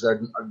characters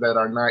that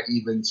are not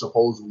even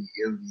supposedly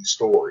in these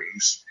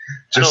stories,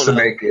 just to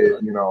make it,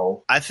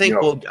 I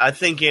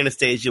think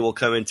Anastasia will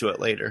come into it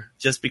later,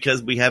 just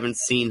because we haven't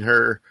seen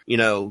her,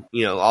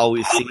 all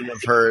we've seen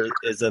of her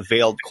is a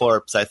veiled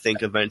corpse. I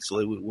think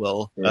eventually we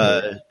will,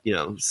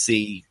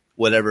 see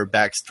whatever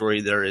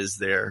backstory there is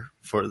there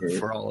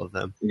for all of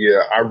them.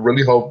 Yeah, I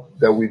really hope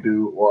that we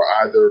do, or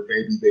either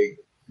maybe they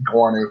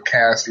go on and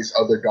cast this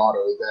other daughter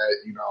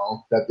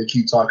that they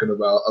keep talking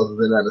about, other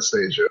than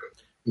Anastasia.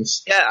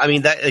 Yeah, I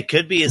mean, that it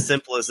could be as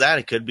simple as that.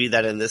 It could be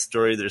that in this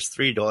story there's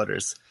 3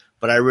 daughters,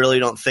 but I really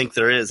don't think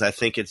there is. I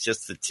think it's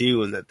just the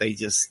 2, and that they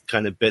just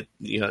kind of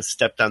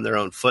stepped on their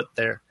own foot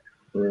there.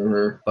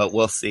 But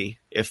we'll see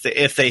if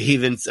they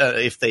even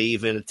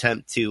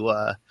attempt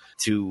to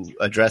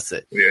address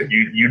it. Yeah,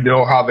 you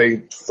know how they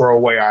throw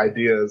away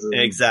ideas.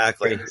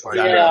 Exactly.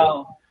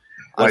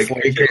 Like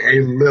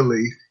AKA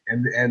Lily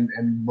and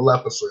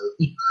Maleficent.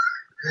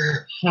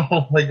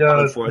 Oh my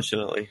God.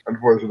 Unfortunately.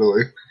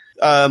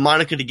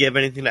 Monica, do you have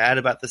anything to add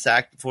about this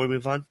act before we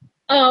move on?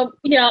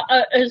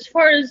 As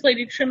far as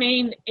Lady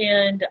Tremaine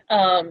and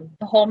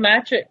the whole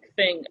magic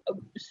thing,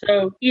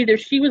 so either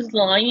she was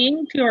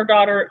lying to her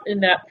daughter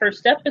in that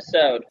first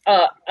episode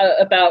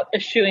about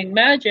eschewing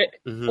magic,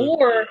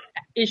 or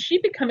is she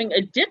becoming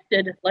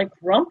addicted like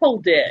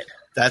Rumpel did?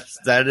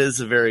 That is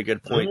a very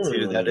good point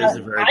too. That is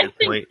a very good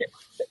point.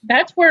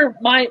 That's where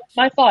my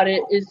thought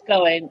is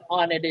going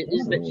on it,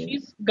 is that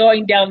she's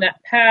going down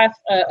that path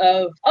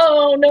of,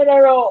 oh,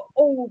 no,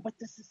 oh, but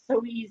this is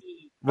so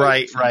easy.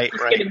 Right.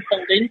 Getting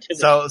pulled into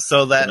it.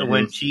 So that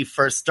when she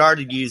first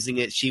started using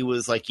it, she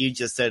was, like you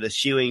just said,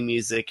 eschewing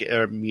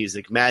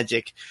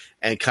magic,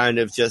 and kind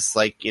of just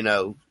like,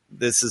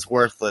 this is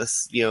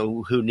worthless,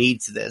 who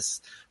needs this?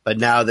 But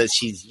now that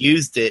she's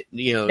used it,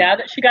 now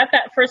that she got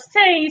that first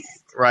taste.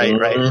 Right.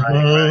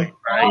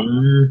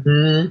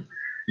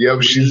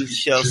 Yep,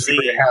 she's going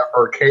to have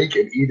her cake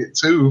and eat it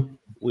too.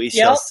 We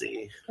shall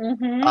see.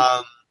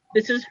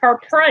 This is her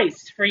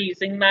price for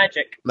using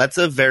magic. That's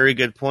a very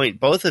good point.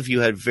 Both of you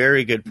had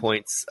very good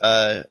points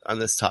on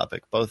this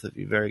topic. Both of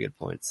you, very good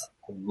points.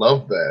 I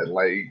love that.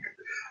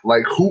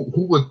 Like who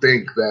would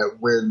think that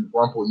when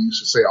Rumpel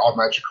used to say all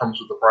magic comes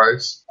with a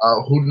price?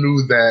 Who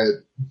knew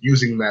that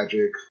using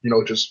magic,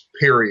 just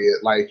period,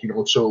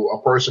 so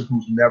a person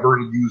who's never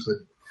used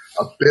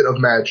a bit of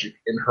magic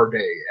in her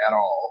day at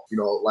all.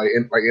 Like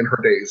in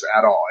her days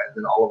at all, and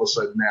then all of a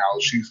sudden now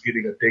she's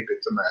getting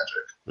addicted to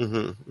magic.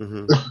 Mm-hmm,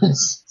 mm-hmm.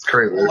 It's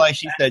crazy. Well, like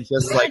she said,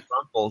 just like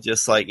Rumple,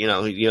 just like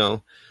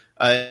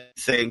I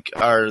think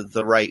are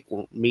the right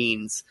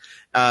means.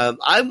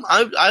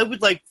 I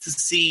would like to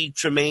see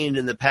Tremaine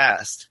in the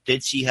past.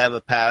 Did she have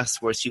a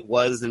past where she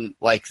wasn't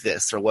like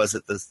this, or was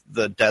it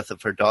the death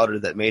of her daughter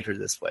that made her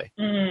this way?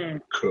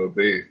 Could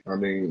be. I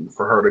mean,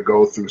 for her to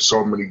go through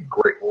so many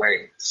great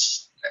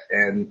lengths,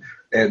 and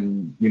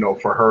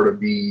for her to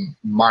be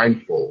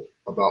mindful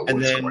about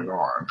what's going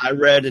on. I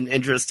read an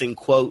interesting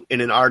quote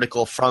in an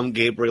article from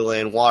Gabrielle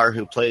Anwar,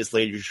 who plays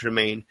Lady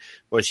Tremaine,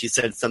 where she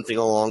said something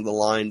along the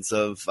lines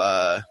of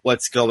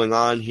what's going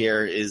on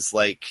here is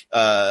like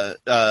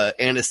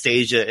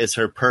Anastasia is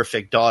her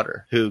perfect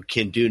daughter who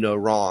can do no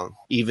wrong,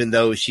 even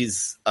though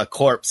she's a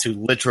corpse who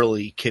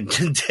literally can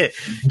do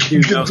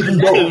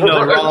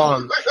no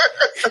wrong.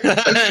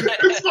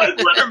 It's like,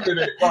 wait a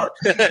minute,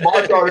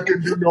 my daughter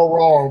can do no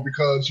wrong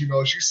because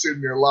she's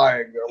sitting there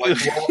lying there. Like,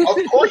 well,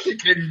 of course she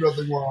can't do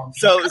nothing wrong.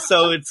 So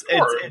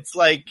it's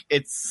like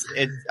it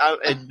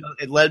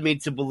led me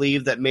to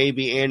believe that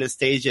maybe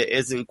Anastasia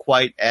isn't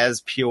quite as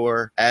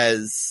pure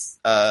as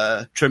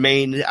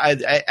Tremaine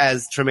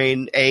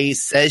A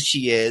says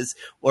she is,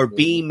 or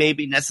B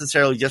maybe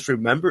necessarily just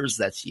remembers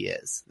that she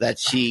is. That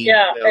she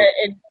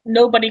and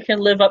nobody can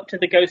live up to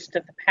the ghost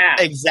of the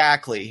past.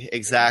 Exactly.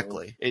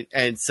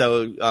 And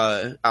so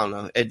I don't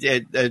know.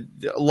 A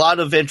lot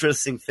of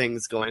interesting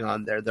things going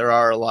on there. There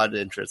are a lot of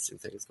interesting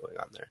things going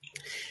on there.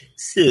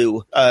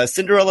 So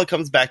Cinderella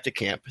comes back to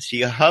camp.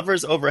 She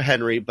hovers over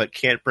Henry, but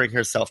can't bring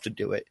herself to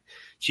do it.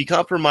 She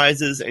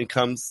compromises and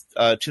comes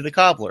to the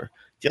cobbler.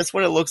 Just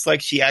when it looks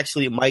like she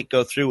actually might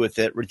go through with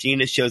it,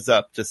 Regina shows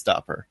up to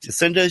stop her.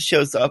 Jacinda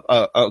shows up.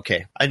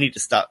 Okay, I need to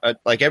stop.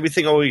 Like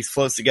everything always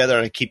flows together,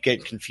 and I keep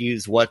getting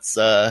confused. What's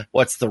the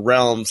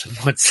realms and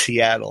what's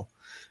Seattle?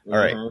 All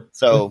right.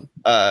 So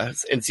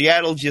in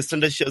Seattle,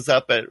 Jacinda shows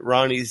up at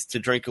Ronnie's to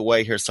drink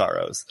away her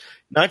sorrows.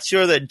 Not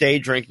sure that day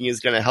drinking is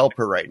going to help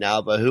her right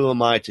now, but who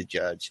am I to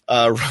judge?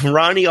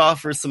 Ronnie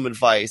offers some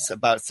advice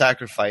about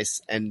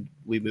sacrifice, and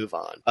we move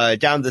on.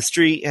 Down the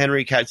street,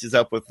 Henry catches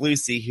up with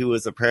Lucy, who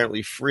is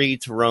apparently free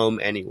to roam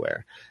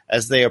anywhere.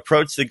 As they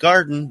approach the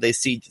garden, they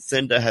see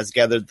Jacinda has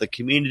gathered the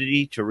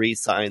community to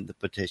re-sign the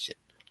petition.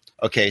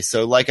 Okay,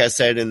 so like I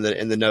said in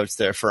the notes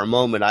there, for a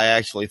moment, I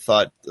actually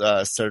thought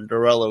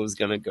Cinderella was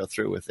going to go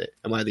through with it.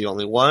 Am I the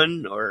only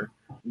one, or?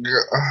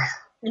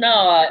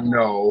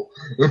 No.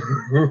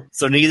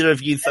 So neither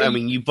of you,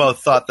 you both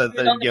thought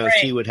that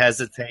she would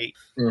hesitate.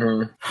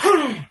 Mm-hmm.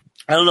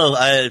 I don't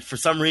know. For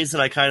some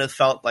reason, I kind of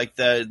felt like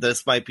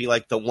this might be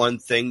like the one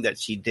thing that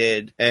she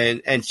did,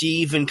 and she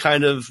even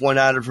kind of went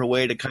out of her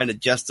way to kind of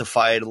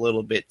justify it a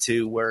little bit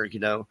too, where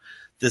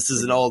this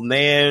is an old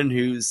man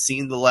who's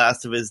seen the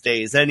last of his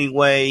days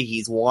anyway.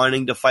 He's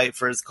wanting to fight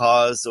for his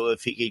cause, so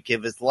if he could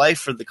give his life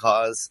for the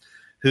cause,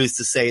 who's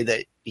to say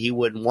that he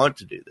wouldn't want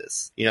to do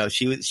this?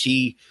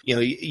 She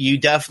you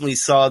definitely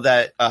saw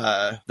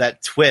that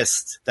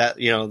twist, that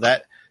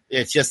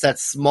it's just that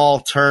small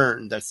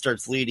turn that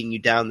starts leading you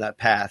down that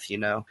path,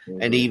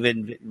 Mm-hmm. And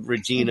even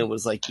Regina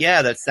was like,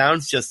 yeah, that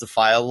sounds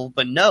justifiable,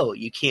 but no,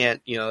 you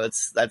can't,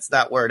 that's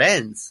not where it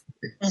ends.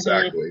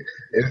 Exactly.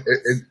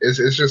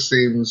 It just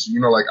seems,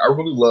 like, I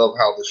really love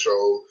how the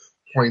show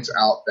points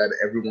out that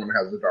everyone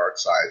has a dark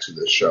side to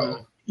this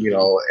show.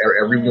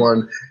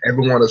 Everyone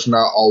is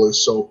not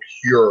always so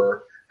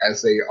pure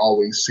as they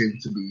always seem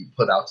to be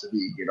put out to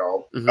be.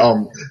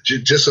 Mm-hmm.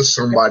 Just as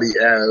somebody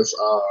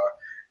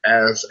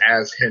as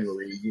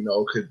Henry,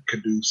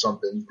 could do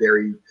something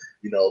very,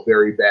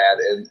 very bad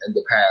in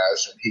the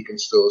past, and he can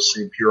still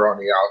seem pure on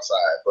the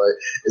outside. But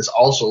it's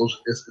also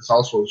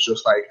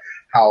just like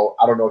how,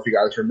 I don't know if you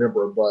guys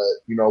remember, but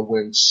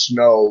when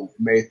Snow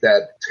made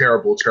that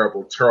terrible,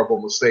 terrible, terrible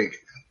mistake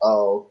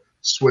of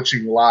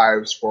switching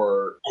lives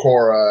for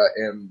Cora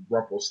and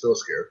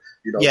Rumpelstiltskin.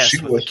 Yes, she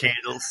with was the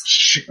candles.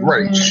 She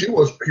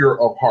was pure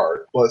of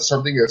heart, but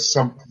somebody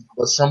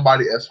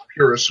as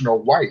pure as Snow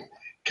White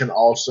can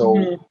also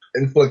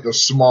inflict a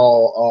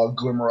small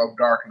glimmer of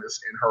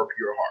darkness in her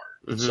pure heart.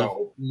 Mm-hmm.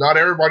 So not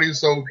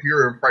everybody's so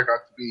pure and bright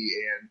out to be,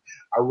 and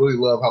I really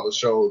love how the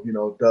show,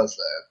 does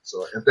that.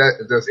 So if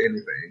there's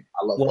anything,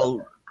 I love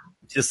that.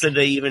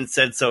 Jacinda even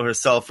said so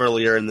herself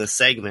earlier in this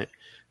segment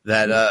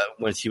that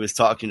when she was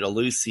talking to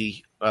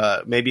Lucy,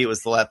 maybe it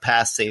was the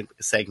past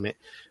segment,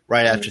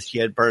 right after she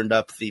had burned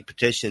up the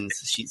petitions,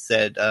 she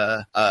said,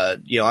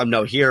 I'm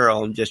no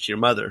hero, I'm just your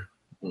mother.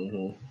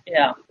 Mm-hmm.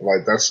 Yeah.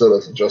 Like, that still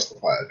doesn't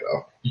justify it,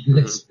 though.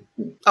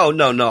 Oh,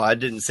 no, I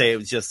didn't say it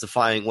was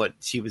justifying what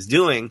she was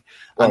doing.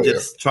 I'm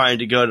just trying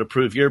to go to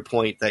prove your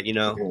point that,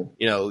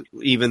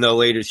 even though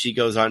later she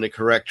goes on to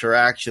correct her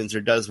actions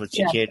or does what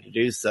she can to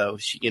do so,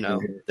 she,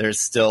 there's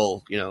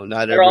still,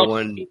 not They're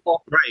everyone. all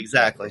people. Right,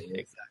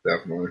 exactly.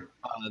 Definitely.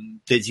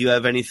 Did you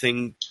have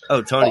anything?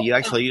 Oh, Tony, you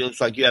looks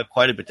like you have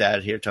quite a bit to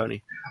add here,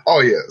 Tony. Oh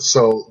yeah.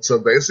 So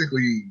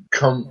basically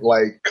come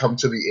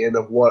to the end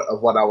of what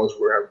I was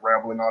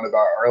rambling on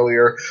about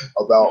earlier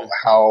about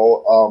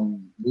how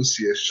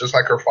Lucius, just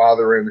like her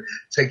father, and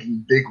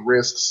taking big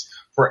risks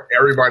for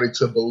everybody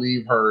to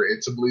believe her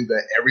and to believe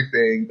that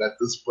everything that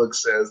this book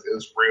says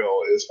is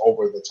real is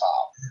over the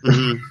top.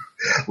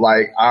 Mm-hmm.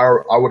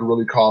 I would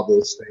really call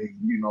this thing,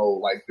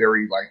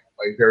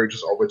 very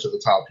just over to the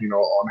top,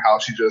 on how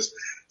she just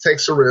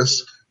takes a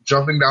risk,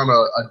 jumping down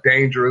a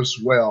dangerous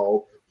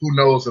well. Who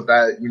knows if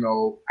that,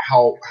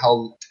 how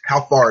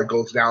far it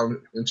goes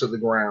down into the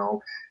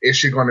ground? Is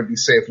she going to be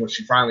safe when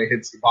she finally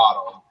hits the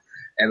bottom?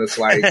 And it's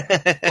like,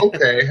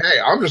 okay, hey,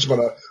 I'm just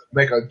going to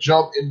make a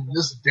jump in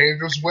this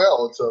dangerous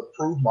well to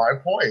prove my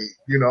point.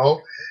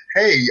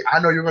 Hey, I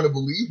know you're going to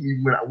believe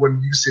me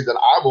when you say that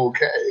I'm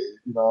okay.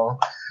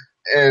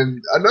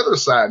 And another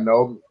side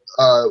note,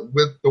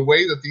 with the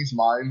way that these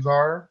mines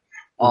are,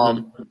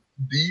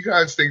 do you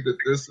guys think that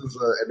this is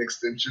an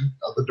extension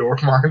of the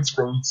Dwarf Mines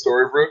from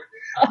Storybrooke?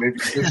 Maybe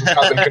this is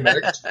how they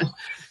connect.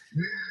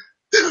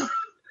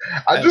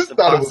 I just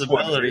thought it was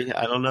funny.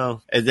 I don't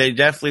know. They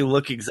definitely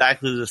look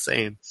exactly the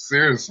same.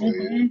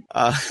 Seriously.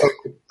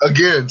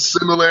 Again,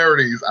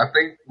 similarities. I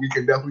think we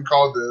can definitely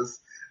call this.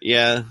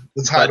 Yeah.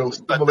 The title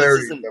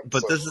similarities.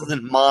 But this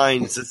isn't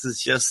mines. This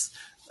is just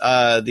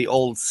the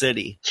old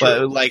city.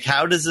 True. But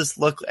how does this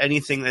look?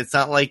 Anything? It's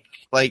not like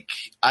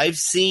I've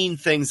seen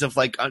things of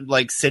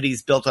like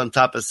cities built on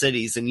top of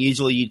cities, and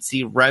usually you'd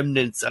see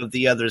remnants of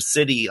the other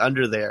city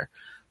under there.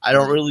 I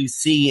don't really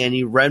see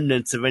any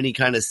remnants of any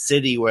kind of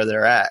city where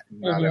they're at.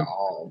 Not at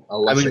all.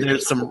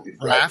 There's some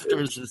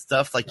rafters and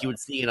stuff like you would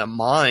see in a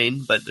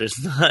mine, but there's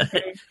not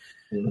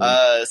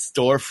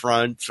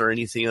storefronts or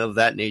anything of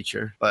that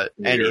nature. But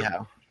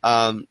anyhow,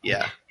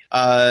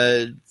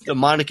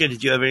 Monica,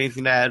 did you have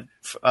anything to add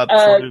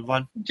before we move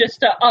on?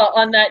 Just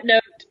on that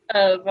note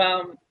of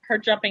her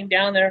jumping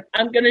down there,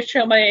 I'm going to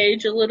show my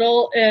age a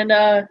little,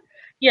 and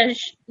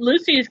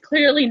Lucy is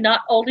clearly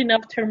not old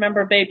enough to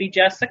remember baby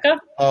Jessica.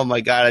 Oh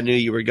my God, I knew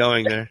you were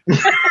going there.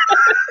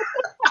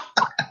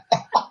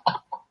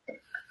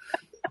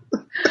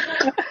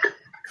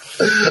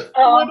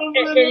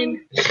 And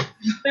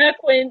back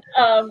when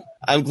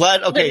I'm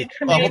glad. Okay,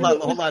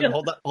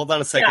 hold on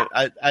a second.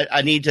 Yeah.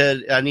 I need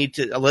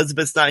to.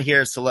 Elizabeth's not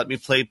here, so let me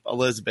play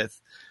Elizabeth.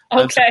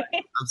 Okay.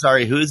 I'm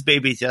sorry. Who's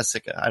baby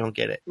Jessica? I don't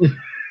get it.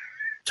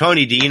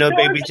 Tony, do you know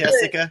baby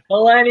Jessica?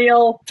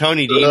 Millennial.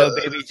 Tony, do you know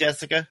baby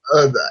Jessica?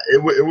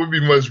 It would be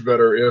much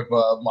better if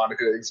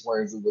Monica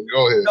explains it, but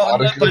go ahead. No,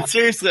 but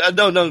seriously,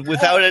 no,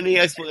 without any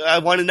explanation, I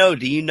want to know,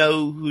 do you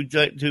know who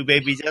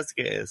baby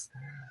Jessica is?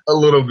 A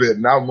little bit,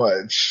 not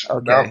much.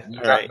 Okay,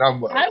 not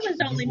much. I was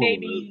only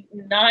maybe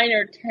 9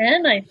 or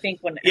 10, I think,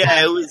 when it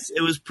happened.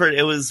 It was pretty.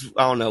 It was,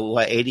 I don't know,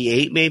 what,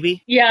 88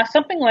 maybe? Yeah,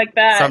 something like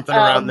that. Something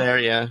around there,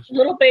 yeah.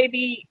 Little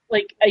baby,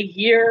 like a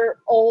year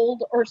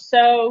old or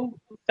so,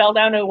 fell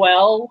down a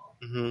well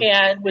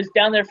and was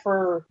down there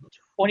for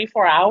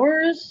 24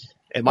 hours.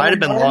 It might have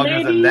been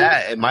longer than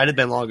that. It might have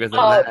been longer than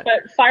that.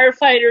 But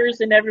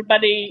firefighters and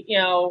everybody,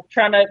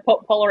 trying to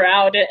pull her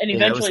out, and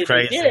eventually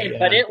they did. Yeah.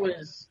 But it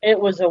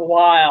was a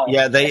while.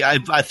 Yeah,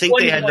 I think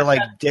they had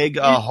to dig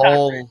a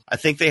hole. I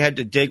think they had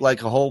to dig a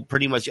whole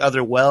pretty much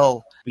other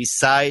well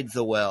besides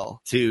the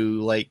well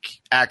to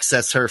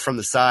access her from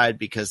the side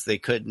because they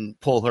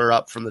couldn't pull her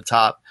up from the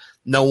top.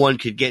 No one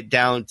could get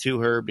down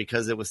to her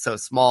because it was so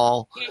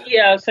small.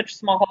 Yeah, it was such a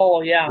small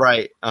hole. Yeah.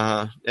 Right.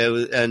 It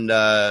was, and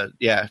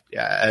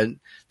and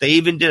they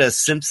even did a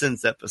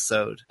Simpsons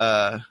episode.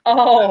 That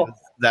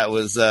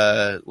was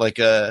like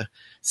a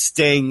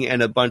Sting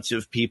and a bunch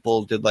of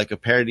people did a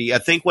parody. I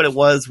think what it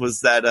was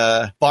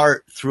that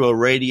Bart threw a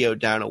radio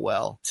down a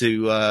well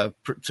to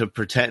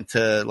pretend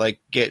to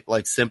get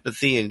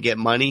sympathy and get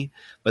money,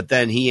 but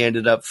then he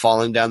ended up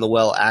falling down the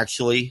well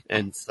actually,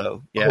 and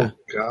so yeah. Oh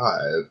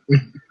God.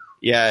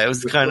 Yeah, it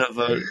was kind of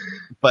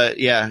but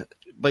yeah.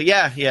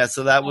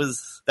 So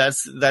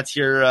that's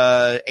your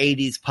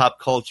 80s pop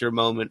culture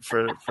moment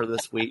for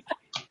this week.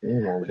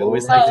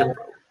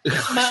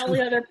 My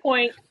only other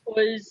point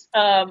was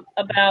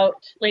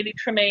about Lady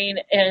Tremaine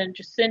and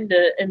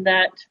Jacinda in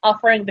that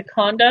offering the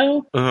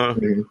condo.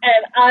 And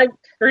I'm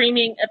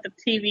screaming at the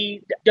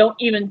TV, don't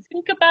even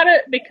think about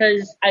it,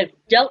 because I've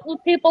dealt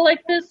with people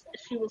like this.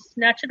 She will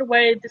snatch it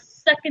away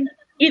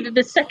either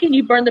the second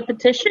you burn the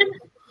petition,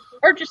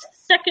 or just the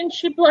second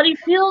she bloody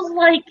feels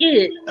like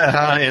it.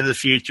 In the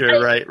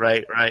future, right,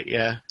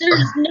 yeah.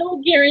 There's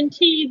no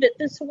guarantee that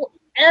this will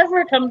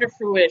ever come to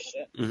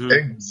fruition.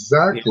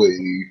 Exactly.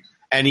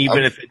 And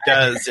even if it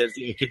does,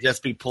 it could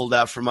just be pulled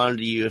out from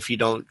under you if you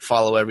don't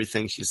follow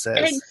everything she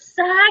says.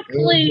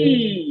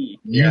 Exactly.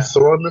 You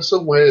throwing this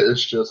away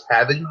is just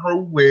having her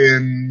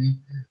win.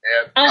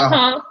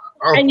 And,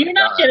 Oh and my you're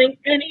not God. getting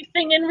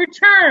anything in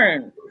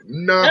return.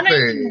 Not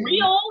anything Nothing.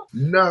 real.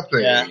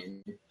 Nothing. Yeah.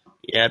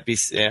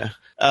 Yeah.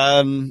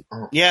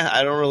 Oh, Yeah,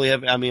 I don't really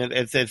have. I mean,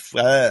 if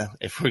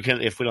we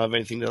don't have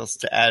anything else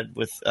to add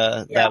with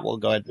Yeah. that, we'll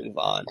go ahead and move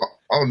on.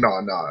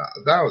 no.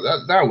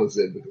 That was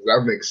it because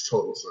that makes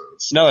total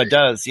sense. No, it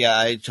does. Yeah,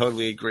 I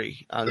totally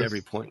agree on It's every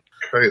point.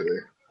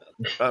 crazy.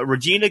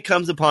 Regina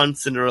comes upon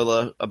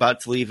Cinderella about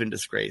to leave in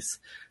disgrace.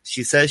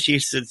 She says she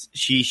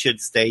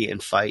should stay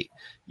and fight.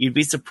 You'd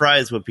be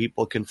surprised what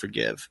people can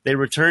forgive. They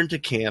return to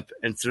camp,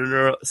 and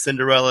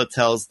Cinderella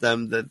tells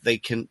them that they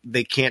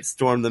can't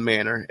storm the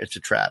manor. It's a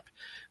trap.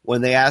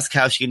 When they ask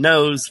how she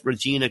knows,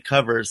 Regina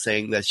covers,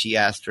 saying that she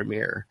asked her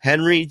mirror.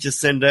 Henry,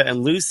 Jacinda,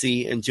 and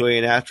Lucy enjoy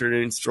an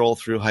afternoon stroll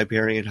through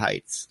Hyperion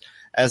Heights.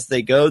 As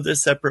they go their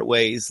separate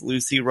ways,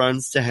 Lucy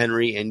runs to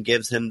Henry and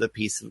gives him the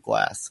piece of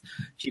glass.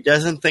 She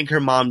doesn't think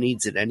her mom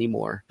needs it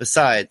anymore.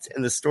 Besides,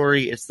 in the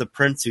story, it's the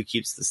prince who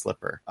keeps the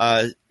slipper.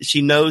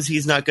 She knows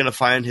he's not going to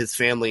find his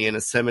family in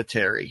a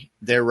cemetery.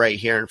 They're right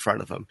here in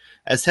front of him.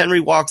 As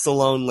Henry walks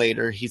alone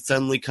later, he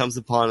suddenly comes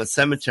upon a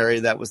cemetery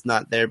that was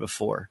not there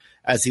before.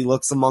 As he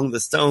looks among the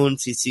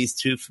stones, he sees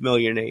two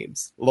familiar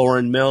names.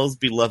 Lauren Mills'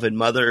 beloved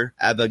mother,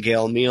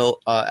 Abigail Mills.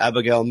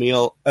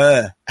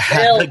 Thank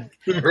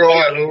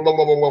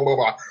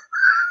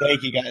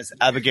you, guys.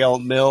 Abigail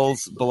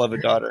Mills'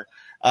 beloved daughter.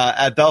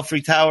 At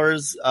Belfry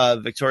Towers,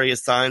 Victoria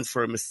signs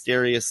for a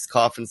mysterious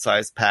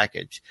coffin-sized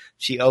package.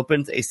 She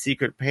opens a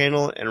secret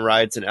panel and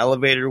rides an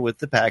elevator with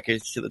the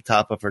package to the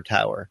top of her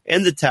tower.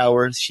 In the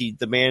tower, she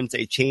demands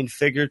a chained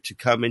figure to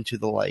come into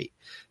the light.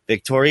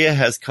 Victoria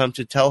has come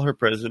to tell her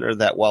prisoner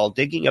that while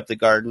digging up the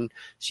garden,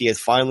 she has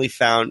finally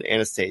found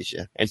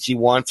Anastasia, and she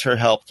wants her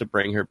help to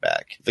bring her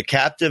back. The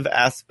captive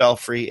asks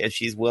Belfry if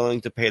she's willing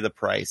to pay the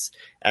price,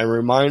 and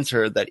reminds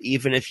her that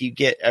even if you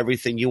get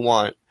everything you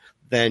want,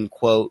 then,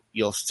 quote,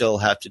 you'll still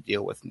have to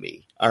deal with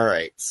me. All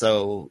right,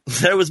 so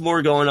there was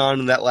more going on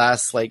in that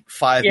last, 5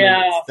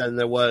 minutes than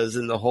there was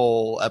in the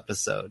whole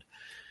episode.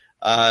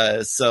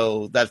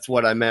 So that's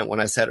what I meant when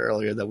I said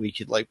earlier that we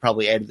could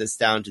probably edit this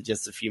down to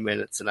just a few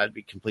minutes and I'd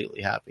be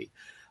completely happy.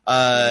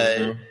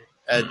 Okay,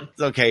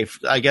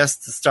 I guess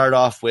to start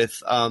off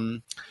with,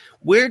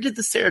 where did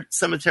the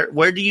cemetery?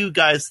 Where do you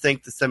guys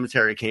think the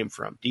cemetery came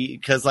from?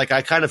 Because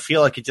I kind of feel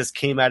like it just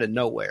came out of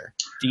nowhere.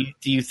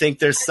 Do you think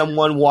there's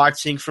someone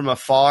watching from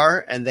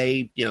afar and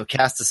they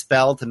cast a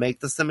spell to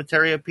make the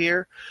cemetery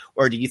appear,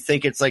 or do you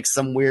think it's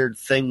some weird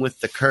thing with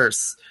the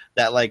curse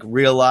that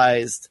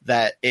realized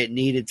that it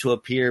needed to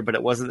appear, but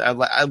it wasn't?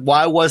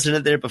 Why wasn't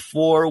it there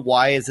before?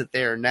 Why is it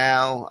there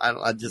now?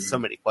 I just so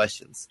many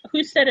questions.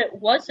 Who said it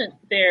wasn't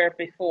there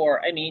before?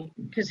 I mean,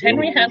 because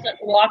Henry hasn't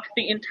walked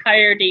the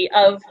entirety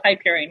of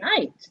Hyperion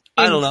Heights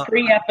in I don't know.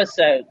 3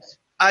 episodes.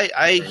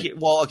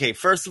 Well, okay.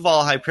 First of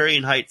all,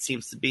 Hyperion Heights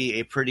seems to be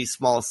a pretty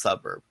small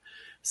suburb,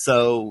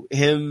 so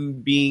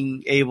him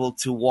being able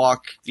to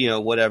walk,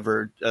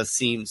 whatever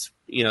seems,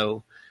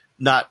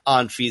 not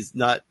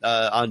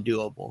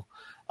undoable.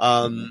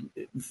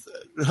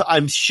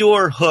 I'm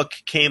sure Hook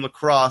came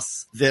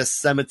across this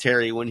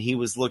cemetery when he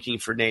was looking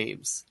for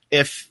names.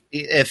 If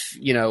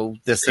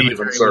the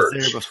cemetery was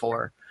there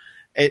before.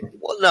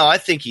 No, I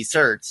think he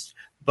searched.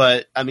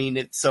 But I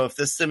mean, so if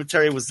this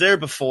cemetery was there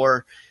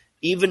before,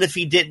 even if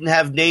he didn't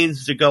have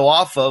names to go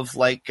off of,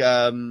 like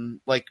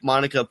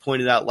Monica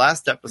pointed out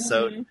last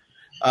episode,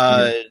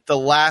 the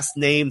last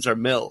names are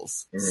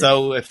Mills.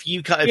 So if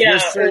you're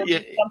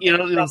you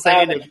know what I'm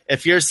saying?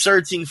 If you're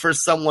searching for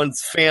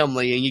someone's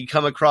family and you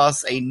come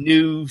across a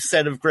new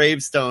set of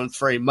gravestones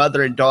for a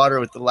mother and daughter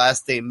with the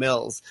last name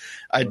Mills,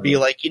 I'd be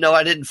like,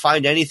 I didn't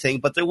find anything,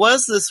 but there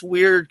was this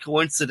weird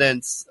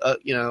coincidence,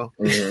 Yeah,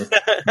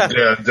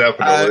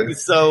 definitely.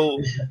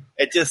 So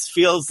it just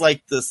feels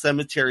like the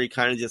cemetery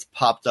kind of just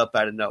popped up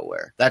out of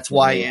nowhere. That's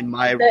why in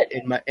my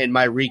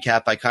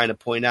recap, I kind of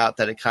point out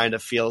that it kind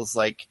of feels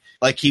like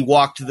he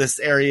walked to this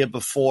area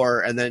before,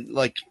 and then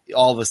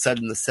all of a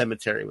sudden the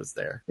cemetery was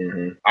there.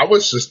 I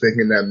was just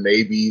thinking that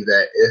maybe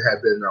that it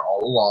had been there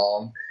all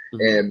along,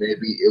 and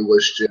maybe it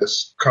was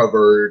just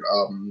covered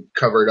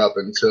up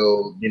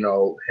until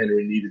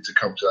Henry needed to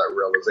come to that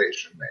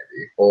realization,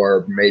 maybe,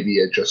 or maybe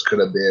it just could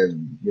have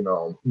been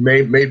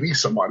maybe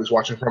somebody's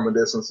watching from a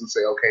distance and say,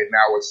 okay,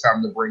 now it's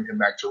time to bring him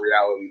back to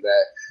reality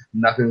that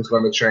nothing's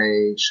going to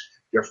change.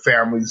 Your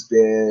family's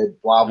dead,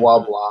 blah,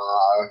 blah,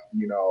 blah.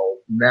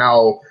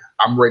 Now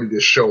I'm ready to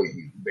show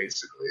you,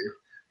 basically.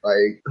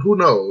 Who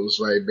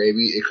knows?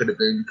 Maybe it could have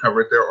been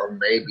covered there, or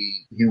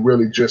maybe he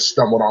really just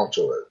stumbled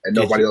onto it and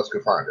nobody else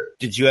could find it.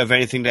 Did you have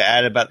anything to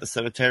add about the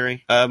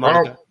cemetery,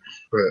 Monica?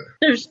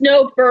 There's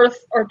no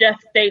birth or death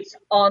dates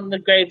on the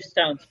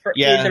gravestones for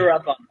either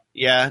of them.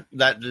 Yeah,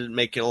 that didn't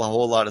make a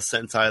whole lot of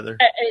sense either.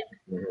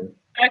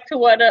 Back to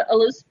what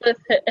Elizabeth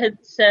had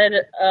said,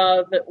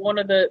 that one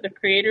of the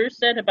creators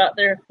said about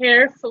their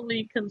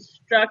carefully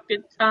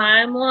constructed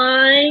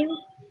timeline.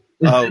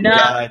 Oh,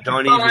 God,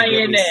 don't even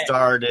get me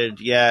started.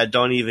 Yeah,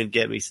 don't even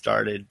get me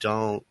started.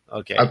 Don't.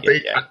 Okay.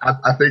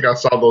 I think I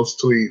saw those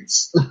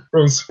tweets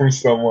from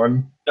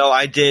someone. No,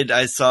 I did.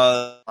 I saw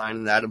a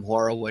line that Adam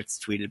Horowitz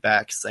tweeted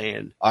back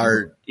saying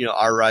our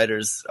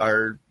writers,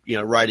 our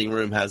writing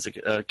room has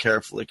a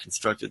carefully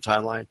constructed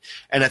timeline,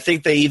 and I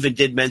think they even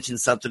did mention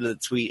something in the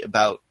tweet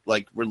about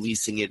like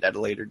releasing it at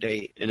a later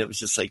date, and it was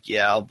just like,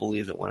 yeah, I'll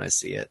believe it when I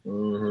see it.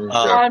 Mm-hmm.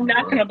 I'm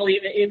not going to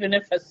believe it even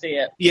if I see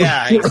it.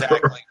 Yeah,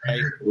 exactly.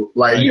 Right.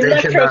 Like You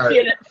they cannot.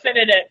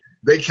 retrofitted it.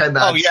 They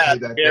cannot say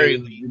that very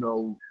they,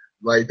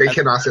 like they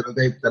cannot say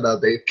that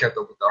they've kept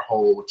up with their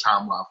whole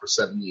timeline for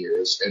 7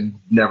 years and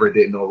never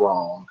did no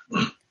wrong.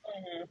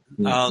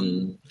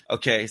 Mm-hmm.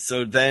 Okay,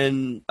 so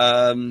then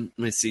let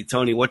me see,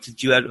 Tony, what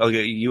did you add?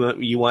 Okay,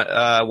 you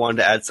wanted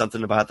to add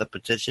something about the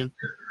petition?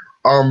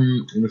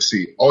 Let's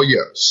see. Oh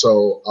yeah.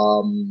 So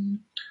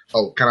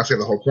can I say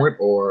the whole point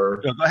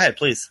or? No, go ahead,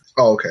 please.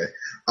 Oh, okay.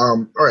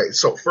 All right.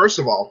 So first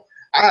of all,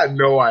 I had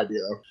no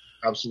idea.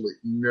 Absolutely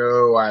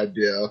no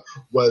idea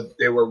what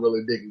they were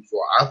really digging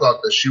for. I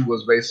thought that she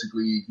was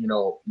basically,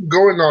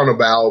 going on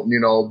about,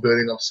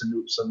 building up some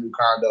new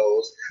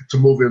condos to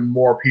move in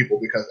more people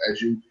because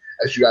as you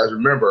guys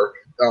remember,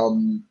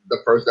 the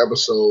first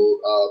episode,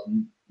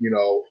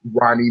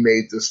 Ronnie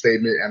made the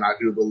statement, and I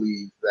do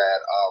believe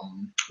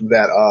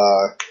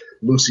that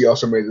Lucy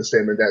also made the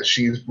statement that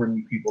she's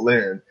bringing people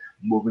in,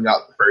 moving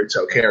out the fairy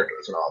tale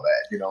characters and all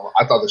that.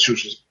 I thought that she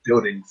was just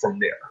building from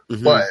there,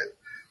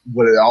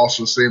 but it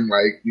also seemed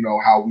like,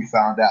 how we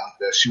found out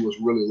that she was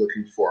really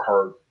looking for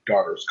her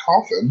daughter's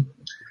coffin.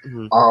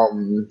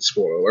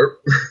 Spoiler alert.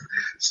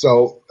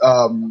 So,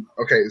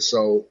 okay.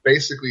 So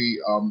basically,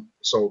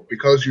 so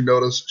because you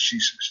notice she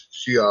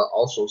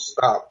also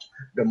stopped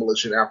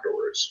demolition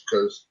afterwards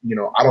because,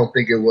 I don't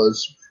think it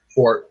was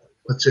for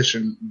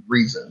petition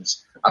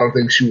reasons. I don't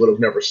think she would have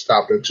never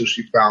stopped until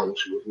she found what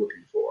she was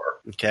looking for.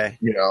 Okay.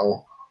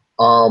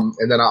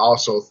 And then I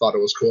also thought it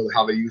was cool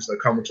how they used the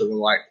 "Coming to the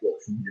Light"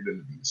 quote from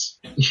Eunice.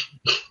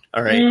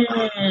 All right.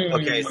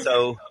 Okay.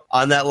 So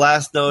on that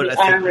last note,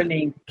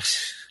 irony.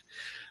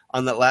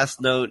 On that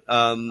last note,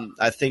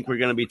 I think we're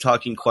going to be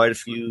talking quite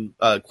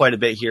a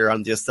bit here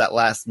on just that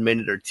last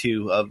minute or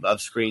two of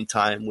screen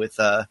time with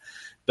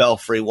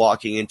Belfry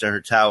walking into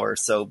her tower.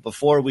 So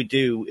before we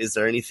do, is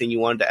there anything you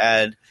wanted to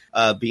add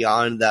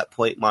beyond that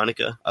point,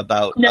 Monica?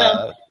 About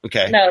no,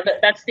 okay, no,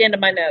 that's the end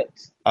of my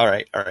notes. All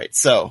right.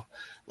 So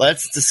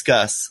let's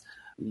discuss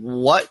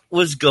what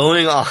was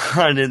going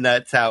on in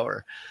that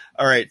tower.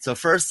 All right. So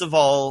first of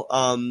all,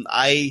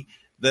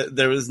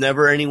 there was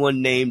never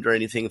anyone named or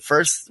anything.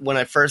 When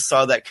I first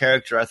saw that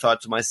character, I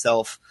thought to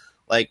myself,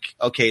 like,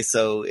 okay,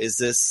 so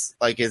is it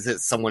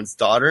someone's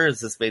daughter? Is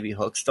this maybe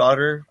Hook's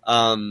daughter? We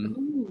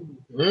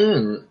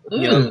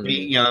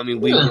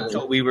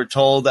were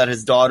told that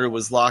his daughter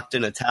was locked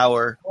in a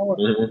tower.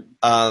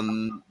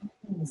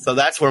 So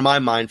that's where my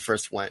mind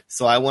first went.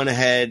 So I went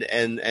ahead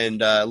and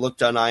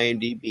looked on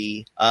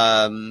IMDb.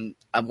 I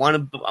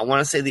want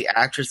to say the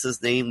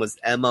actress's name was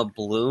Emma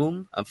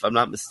Bloom, if I'm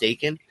not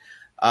mistaken.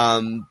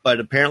 But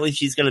apparently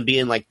she's going to be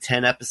in like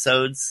 10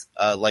 episodes,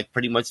 like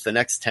pretty much the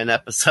next 10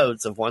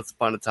 episodes of Once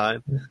Upon a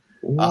Time.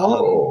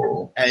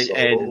 And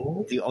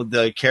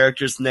the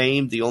character's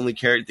name, the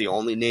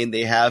only name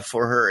they have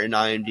for her in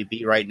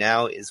IMDb right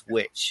now is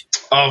Witch.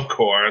 Of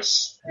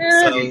course.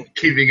 So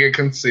keeping it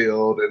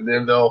concealed, and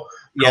then they'll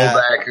go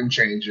back and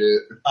change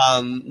it.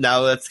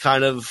 Now that's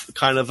kind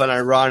of an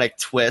ironic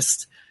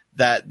twist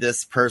that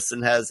this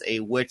person has a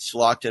witch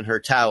locked in her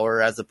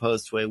tower as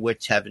opposed to a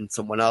witch having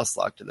someone else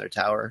locked in their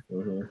tower.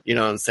 You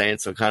know what I'm saying?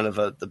 So kind of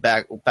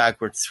the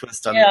backwards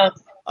twist on that.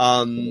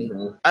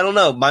 I don't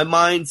know. My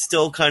mind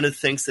still kind of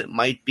thinks it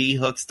might be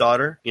Hook's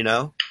daughter,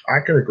 I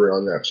can agree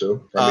on that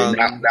too. I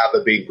mean, now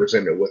they're being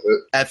presented with it.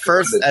 At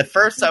first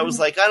I was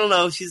like, I don't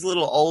know, she's a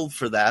little old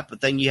for that.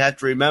 But then you have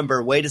to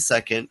remember, wait a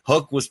second,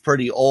 Hook was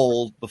pretty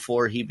old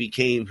before he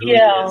became who he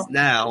is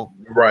now.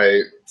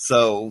 Right.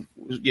 So,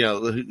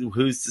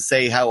 who's to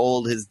say how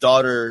old his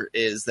daughter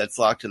is that's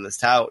locked in this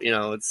tower?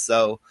 It's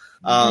so,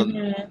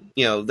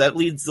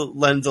 that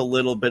lends a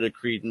little bit of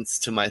credence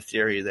to my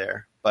theory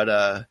there.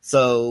 But,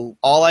 so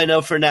all I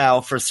know for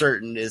now, for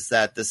certain, is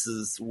that this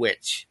is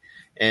Witch.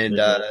 And,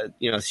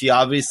 she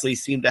obviously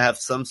seemed to have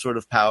some sort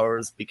of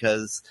powers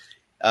because,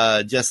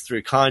 just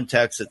through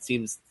context, it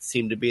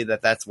seemed to be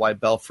that's why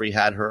Belfry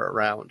had her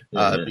around,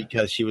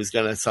 because she was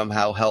going to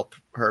somehow help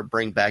her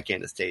bring back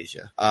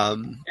Anastasia.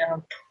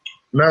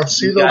 Now,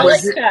 see, I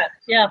like that.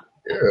 Yeah.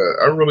 Yeah,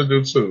 I really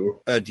do too.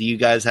 Do you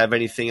guys have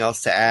anything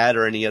else to add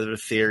or any other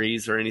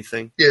theories or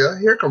anything? Yeah,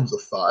 here comes a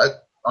thought.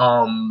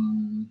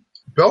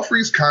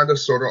 Belfry's kind of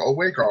sort of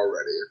awake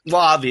already.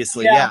 Well,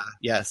 obviously, yeah.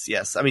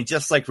 Yes. I mean,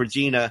 just like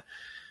Regina,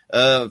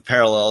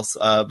 parallels,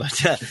 but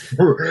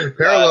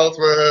parallels,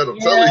 man. I'm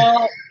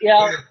telling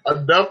you,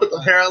 enough with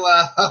the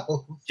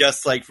parallels.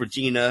 Just like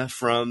Regina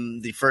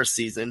from the first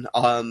season.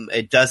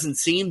 It doesn't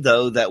seem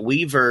though that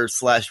Weaver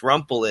 /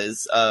 Rumple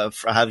is.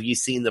 Have you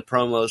seen the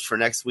promos for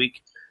next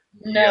week?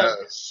 No.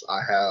 Yes,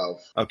 I have.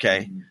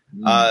 Okay.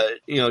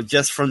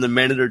 Just from the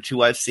minute or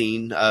two I've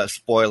seen,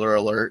 spoiler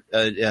alert,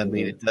 I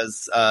mean, it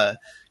does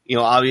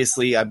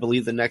obviously, I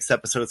believe the next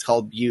episode is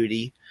called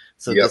Beauty.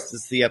 So this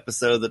is the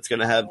episode that's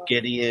going to have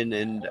Gideon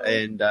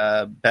and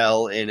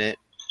Belle in it.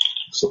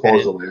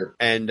 Supposedly.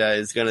 And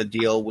is going to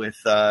deal with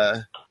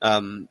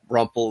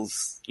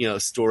Rumple's,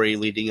 story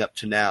leading up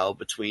to now,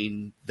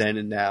 between then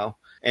and now.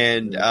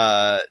 And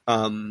also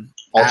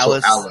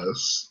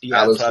Alice. Yeah,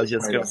 Alice, that's what I was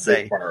just going to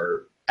say.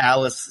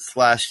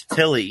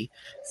 Alice/Tilly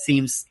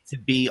seems to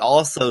be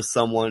also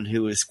someone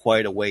who is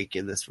quite awake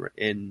in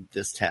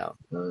this town,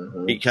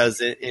 because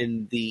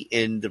in the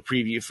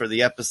preview for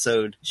the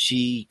episode,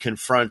 she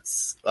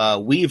confronts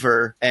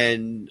Weaver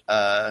and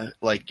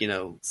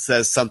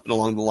says something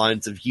along the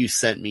lines of "You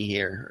sent me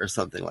here" or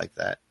something like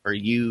that, or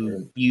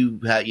you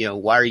had,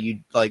 why are you,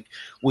 like,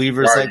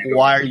 Weaver's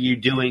why are you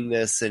doing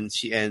this,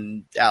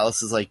 and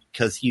Alice is like,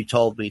 because you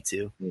told me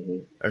to,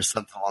 or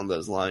something along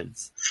those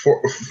lines.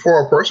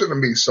 For a person to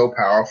be so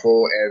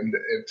powerful and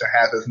to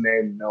have his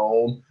name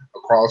known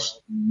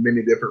across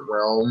many different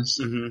realms,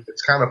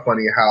 it's kind of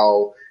funny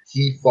how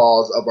he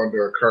falls up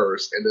under a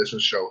curse and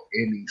doesn't show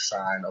any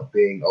sign of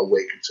being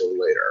awake until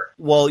later.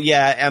 Well,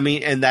 yeah, I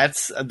mean, and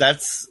that's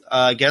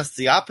I guess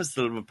the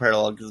opposite of a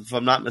parallel, because if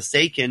I'm not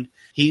mistaken,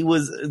 he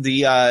was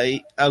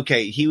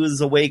he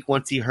was awake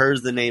once he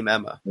heard the name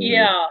Emma.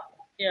 Yeah.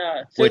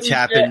 Yeah, so which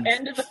happened the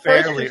end of the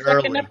fairly first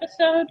or second early.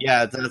 Episode.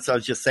 Yeah, that's what I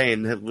was just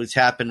saying, which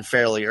happened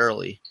fairly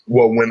early.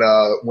 Well,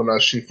 when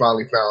she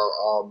finally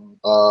found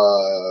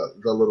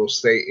the little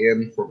stay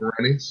in for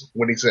Granny's,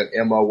 when he said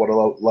Emma, what a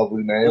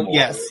lovely name.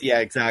 Yes, yeah,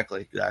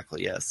 exactly,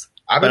 yes.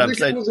 I didn't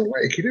think he was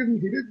awake. He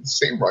didn't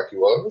seem like he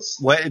was.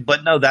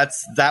 But no,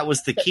 that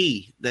was the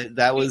key.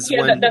 That was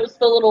when that was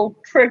the little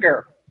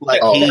trigger.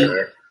 Like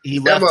he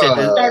left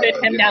Emma, it. Started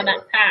him down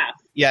that path.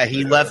 Yeah,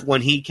 he left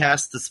when he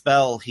cast the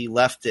spell. He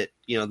left it.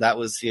 That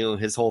was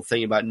his whole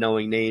thing about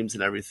knowing names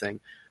and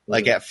everything.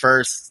 Like at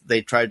first,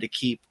 they tried to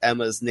keep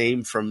Emma's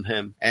name from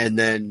him, and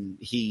then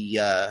he,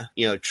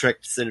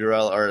 tricked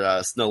Cinderella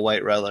or Snow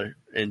White rather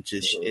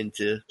into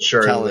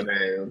telling the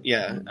name.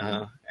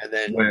 Yeah, and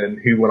then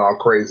when he went all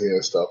crazy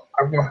and stuff,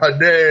 I want her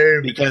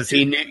name because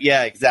he knew.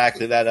 Yeah,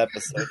 exactly that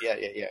episode.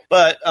 Yeah.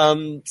 But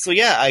so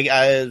yeah,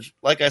 I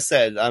like I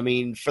said, I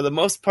mean, for the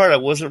most part, I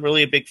wasn't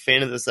really a big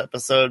fan of this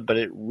episode, but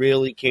it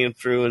really came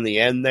through in the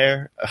end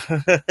there.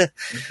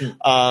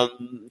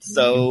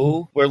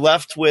 So we're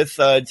left with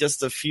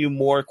just a few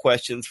more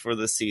questions for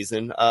the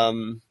season.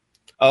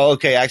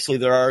 Okay. Actually,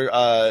 there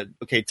are.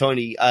 Okay,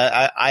 Tony,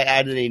 I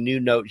added a new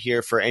note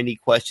here for any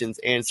questions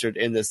answered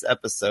in this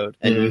episode,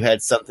 and you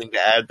had something to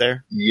add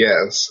there.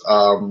 Yes.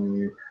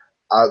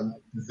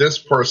 This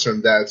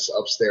person that's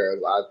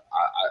upstairs, I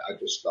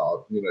just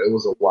thought, it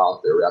was a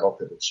wild theory. I don't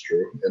think it's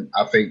true, and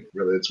I think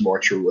really it's more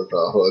true with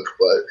Hook.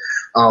 But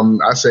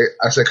I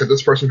say, could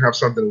this person have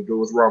something to do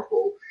with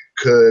Rumple?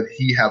 Could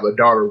he have a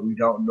daughter we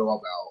don't know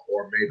about,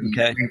 or maybe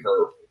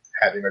Weaver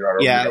having a daughter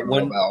we don't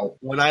know about?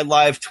 When I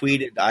live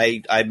tweeted,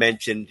 I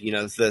mentioned,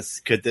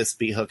 could this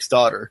be Hook's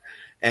daughter?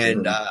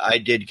 And I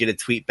did get a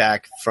tweet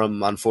back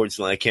from,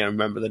 unfortunately, I can't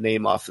remember the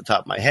name off the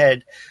top of my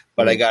head,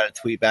 but I got a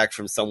tweet back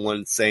from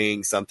someone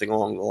saying something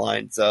along the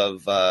lines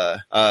of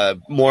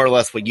more or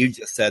less what you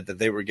just said, that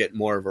they were getting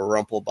more of a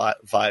Rumple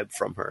vibe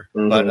from her.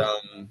 But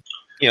I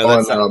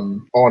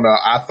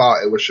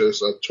thought it was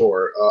just a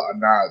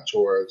nod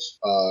towards.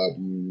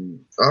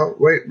 Oh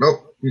wait,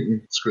 nope,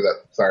 screw that.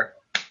 Sorry.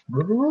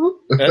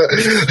 That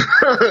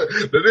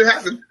didn't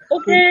happen.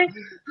 Okay.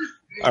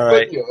 All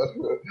right.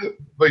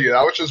 But yeah,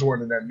 I was just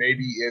wondering that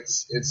maybe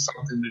it's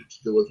something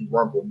to do with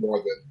Rumple more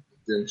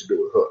than to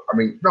do with Hook. I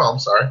mean, no, I'm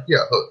sorry.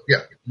 Yeah, Hook.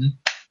 Yeah. Mm-hmm.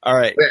 All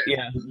right.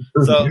 Yeah.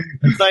 So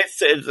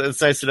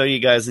it's nice to know you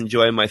guys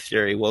enjoy my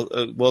theory.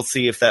 We'll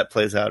see if that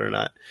plays out or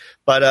not.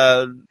 But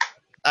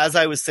as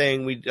I was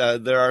saying,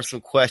 there are some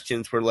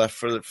questions we're left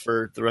for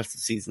the rest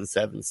of season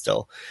 7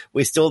 still.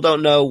 We still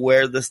don't know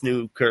where this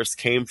new curse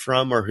came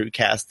from or who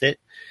cast it.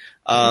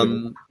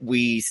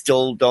 We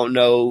still don't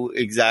know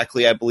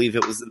exactly. I believe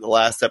it was in the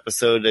last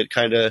episode. It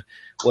kind of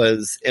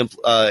was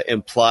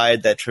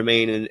implied that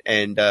Tremaine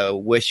and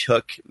Wish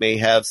Hook may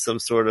have some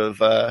sort of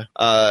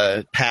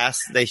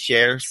past they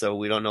share, so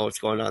we don't know what's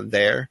going on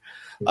there.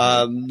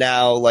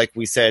 Now, like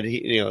we said,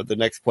 the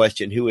next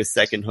question, who is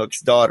Second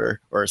Hook's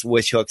daughter, or is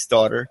Wish Hook's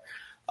daughter?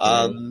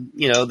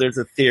 There's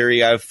a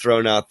theory I've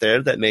thrown out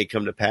there that may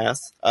come to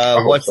pass.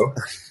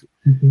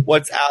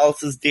 What's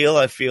Alice's deal?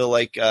 I feel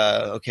like,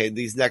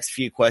 these next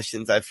few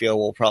questions I feel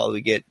we'll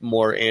probably get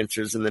more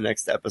answers in the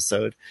next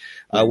episode,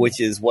 which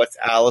is what's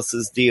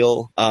Alice's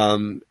deal?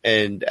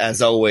 And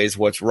as always,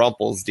 what's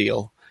Rumple's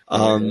deal?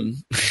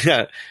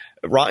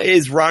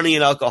 Is Ronnie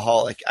an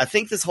alcoholic? I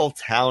think this whole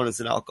town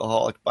is an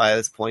alcoholic by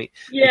this point.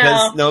 Yeah.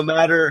 Because no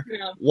matter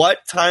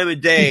what time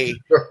of day,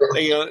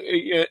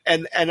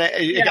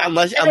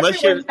 unless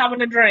you're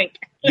having a drink.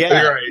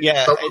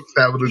 Yeah. Someone's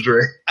having a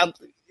drink.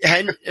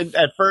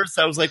 At first,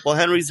 I was like, well,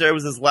 Henry's there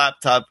with his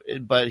laptop,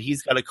 but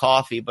he's got a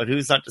coffee. But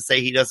who's not to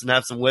say he doesn't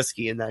have some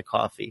whiskey in that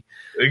coffee?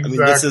 Exactly.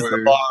 I mean, this is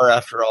the bar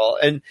after all.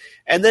 And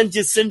then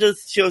Jacinda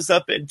shows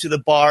up into the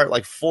bar at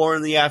like 4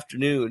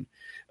 p.m.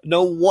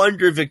 no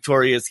wonder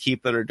Victoria's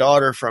keeping her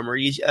daughter from her.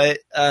 Yeah.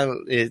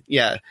 It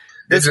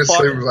just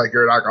seems like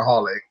you're an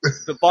alcoholic.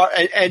 The bar,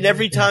 and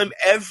every time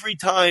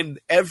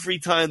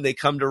they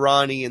come to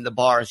Ronnie in the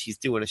bar, she's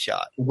doing a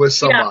shot with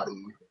somebody.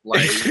 Yeah.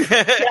 Like,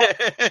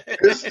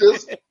 it's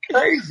just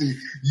crazy.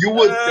 You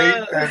would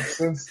think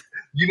that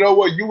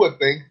you would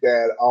think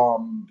that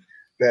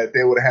that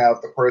they would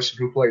have the person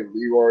who played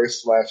Leroy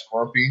 /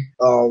 Grumpy,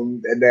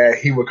 and that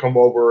he would come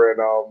over and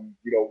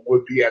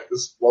would be at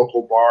this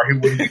local bar. He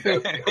wouldn't be there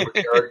as a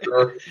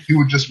character. He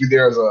would just be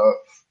there as a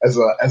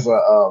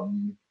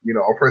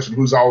person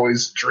who's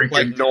always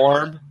drinking. Like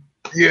Norm.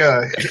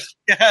 Yeah.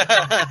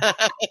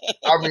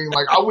 I mean,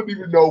 like, I wouldn't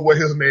even know what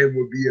his name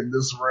would be in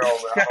this realm.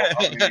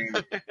 I mean,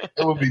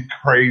 it would be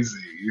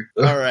crazy.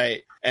 All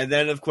right. And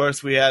then, of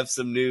course, we have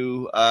some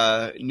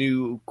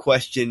new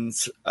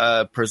questions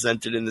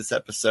presented in this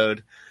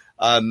episode.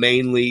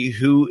 Mainly,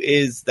 who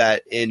is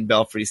that in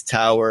Belfry's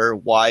tower?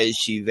 Why is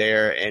she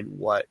there? And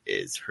what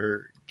is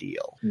her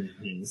deal?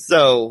 Mm-hmm.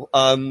 So,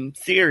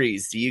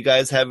 theories. Do you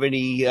guys have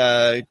any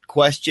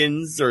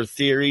questions or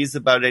theories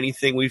about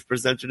anything we've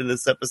presented in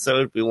this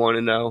episode? We want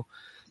to know.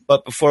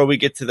 But before we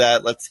get to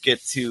that, let's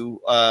get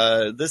to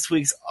this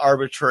week's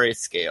arbitrary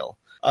scale.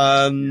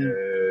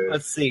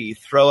 Let's see.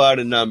 Throw out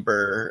a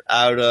number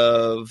out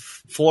of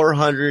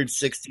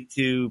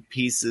 462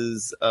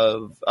 pieces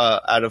of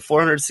out of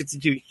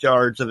 462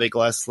 shards of a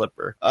glass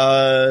slipper.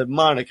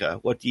 Monica,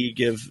 what do you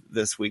give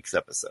this week's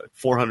episode?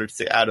 400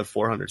 out of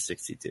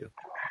 462.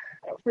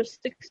 For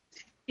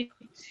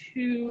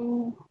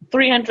 62,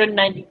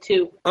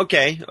 392.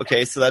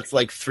 Okay, so that's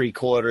like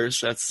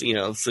 3/4. That's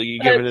so you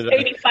giving it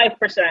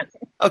 85%.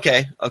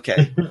 Okay.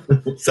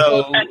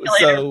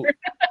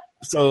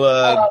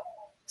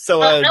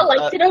 So I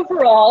liked it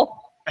overall.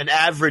 An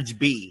average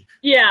B.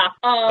 Yeah.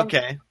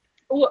 Okay.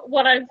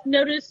 What I've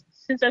noticed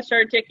since I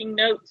started taking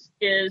notes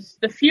is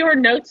the fewer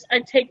notes I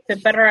take, the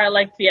better I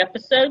like the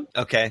episode.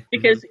 Okay.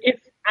 Because if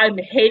I'm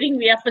hating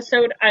the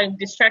episode, I'm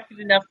distracted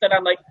enough that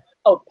I'm like,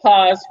 oh,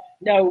 pause.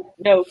 No,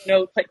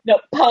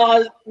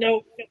 pause. No,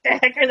 what the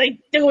heck are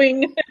they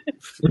doing?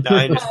 No,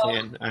 I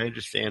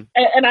understand.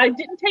 And I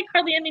didn't take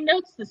hardly any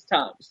notes this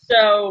time.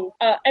 So,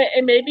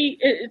 and maybe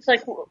it's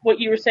like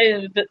what you were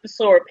saying, the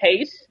slower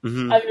pace.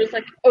 Mm-hmm. I was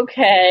like,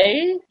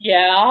 okay,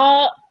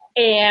 yeah,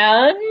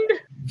 and...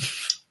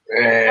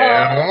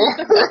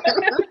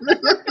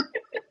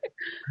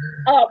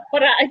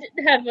 but I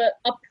didn't have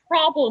a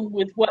problem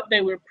with what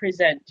they were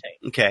presenting.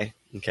 Okay.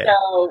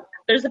 So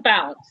there's a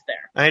balance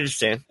there. I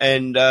understand.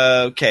 And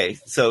okay,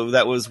 so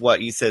that was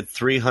what you said,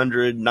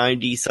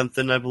 390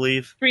 something, I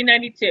believe.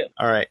 392.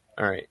 All right.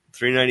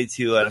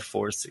 392 out of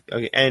 460.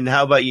 Okay. And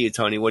how about you,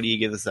 Tony? What do you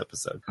give this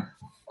episode?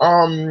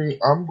 I'm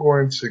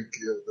going to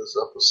give this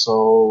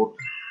episode.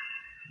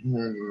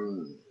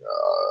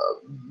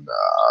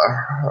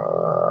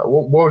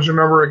 What was your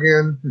number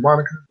again,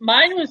 Monica?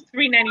 Mine was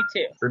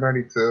 392.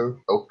 392.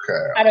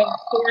 Okay. Out of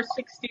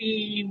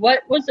 460.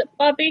 What was it,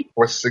 Bobby?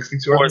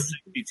 462.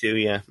 462.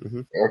 Yeah.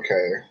 Mm-hmm.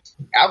 Okay.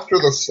 After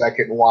the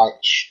second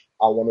watch,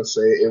 I want to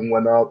say it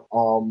went up.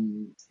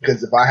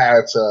 Because if I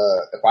had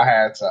to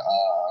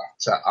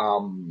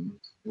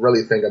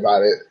really think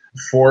about it,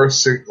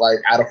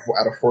 out of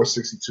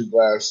 462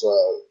 glass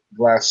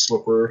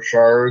slipper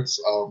shards,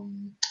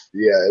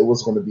 yeah, it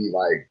was going to be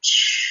like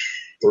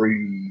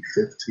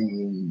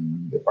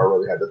 315 if I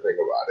really had to think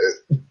about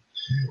it.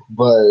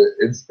 But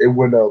it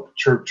went up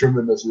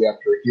tremendously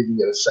after giving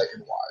it a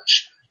second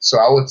watch. So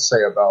I would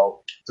say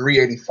about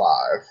 385.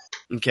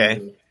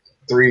 Okay.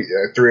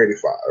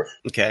 385.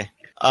 Okay.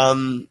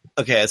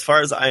 Okay, as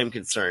far as I am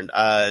concerned,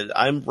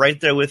 I'm right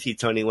there with you,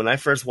 Tony. When I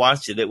first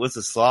watched it, it was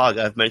a slog.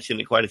 I've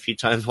mentioned it quite a few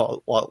times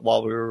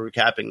while we were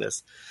recapping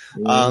this.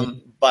 Mm-hmm.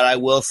 But I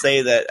will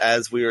say that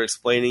as we were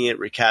explaining it,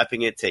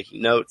 recapping it,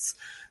 taking notes,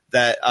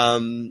 that,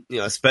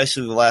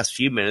 especially the last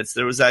few minutes,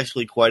 there was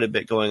actually quite a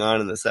bit going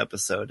on in this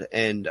episode.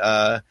 And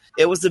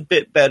it was a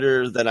bit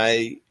better than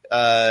I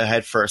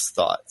had first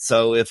thought.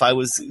 So if I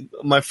was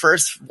my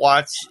first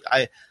watch,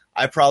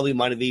 I probably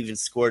might have even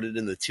scored it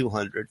in the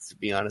 200s, to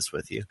be honest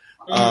with you.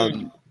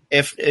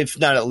 If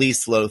not at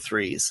least low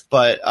threes.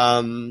 But,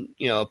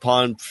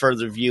 upon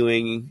further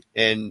viewing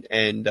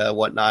and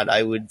whatnot,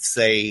 I would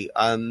say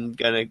I'm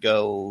going to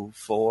go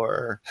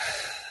for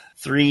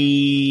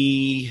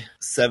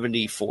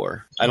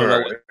 374. I don't know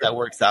what that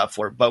works out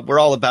for, but we're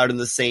all about in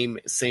the same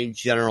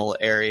general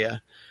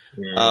area.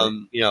 Yeah.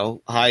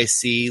 High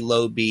C,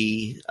 low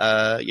B,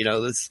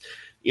 this,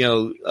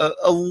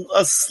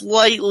 a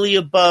slightly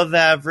above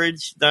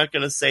average. Not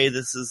going to say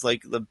this is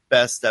like the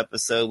best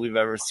episode we've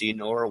ever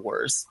seen or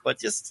worse, but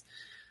just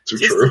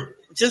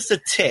a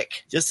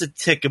tick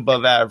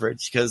above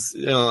average. Because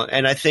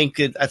and I think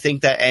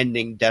that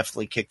ending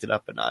definitely kicked it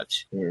up a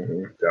notch.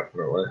 Mm-hmm,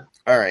 definitely.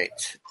 All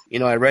right.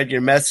 I read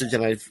your message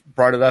and I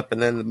brought it up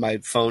and then my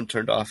phone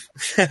turned off.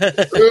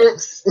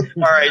 Oops.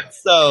 All right.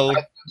 So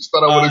I just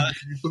thought I would have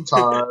given you some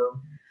time.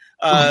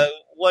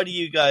 What do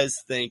you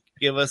guys think?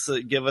 Give us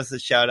a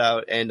shout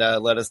out and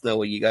let us know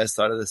what you guys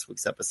thought of this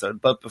week's episode.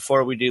 But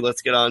before we do,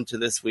 let's get on to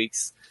this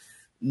week's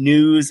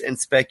news and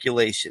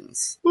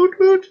speculations. Woot,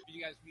 woot.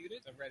 You guys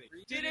muted? I'm ready.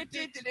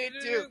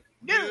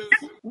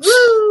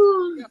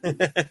 Woo!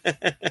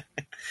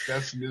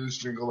 Best news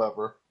jingle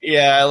ever.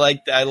 Yeah, I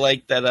like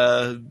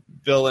that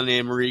Bill and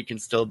Anne Marie can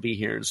still be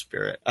here in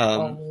spirit.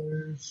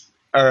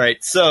 All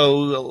right,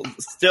 so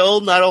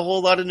still not a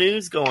whole lot of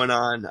news going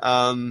on.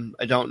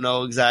 I don't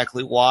know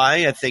exactly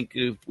why. I think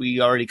we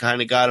already kind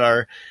of got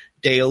our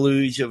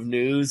deluge of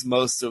news.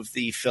 Most of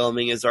the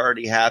filming has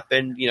already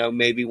happened.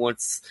 Maybe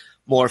once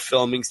more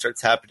filming starts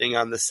happening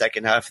on the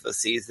second half of the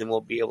season,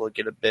 we'll be able to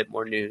get a bit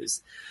more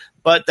news.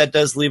 But that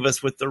does leave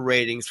us with the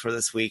ratings for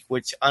this week,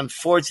 which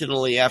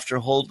unfortunately, after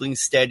holding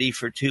steady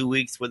for 2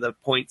 weeks with a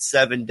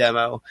 0.7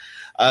 demo,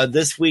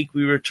 this week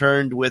we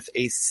returned with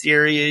a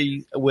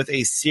series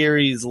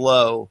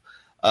low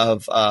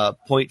of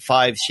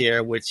 0.5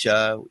 share, which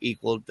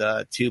equaled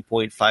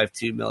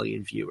 2.52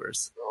 million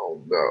viewers.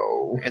 Oh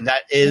no! And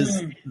that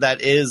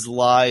is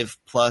live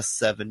plus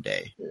 7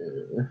 day.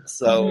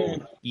 So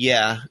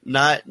yeah,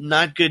 not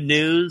good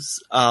news.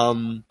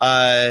 It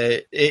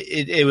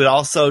would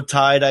also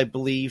tied, I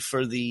believe,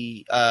 for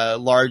the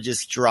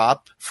largest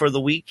drop for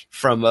the week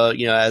from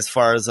as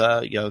far as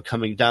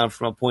coming down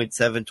from a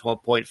 0.7 to a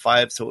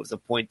 0.5, so it was a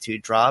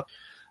 0.2 drop.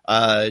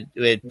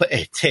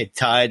 It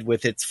tied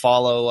with its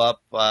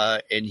follow-up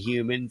in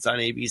Humans on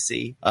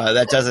ABC.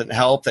 That doesn't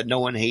help that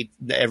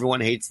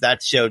everyone hates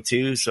that show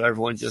too, so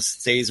everyone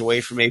just stays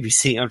away from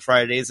ABC on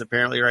Fridays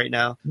apparently right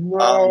now.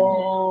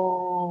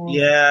 No.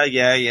 Yeah.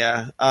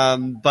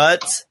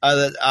 But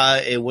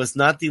it was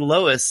not the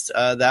lowest.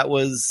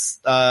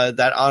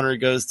 That honor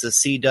goes to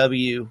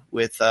CW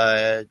with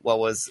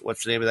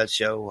what's the name of that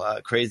show?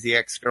 Crazy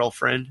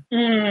Ex-Girlfriend.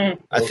 I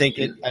think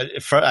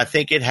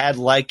it had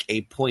like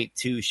a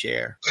 0.2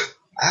 share.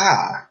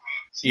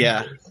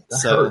 Yeah. That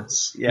So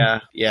hurts. yeah.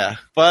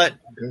 But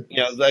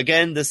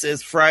again, this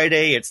is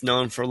Friday. It's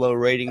known for low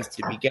ratings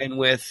to begin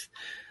with.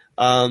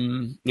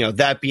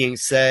 That being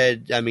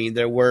said, I mean,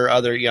 there were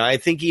other, I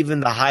think even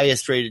the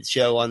highest rated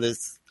show on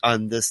this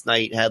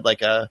night had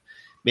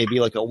maybe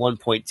like a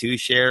 1.2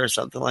 share or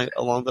something like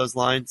along those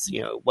lines.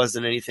 It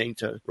wasn't anything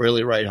to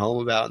really write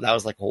home about. And that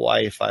was like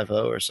Hawaii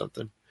 5-0 or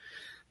something.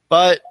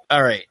 But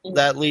all right,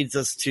 that leads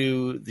us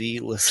to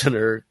the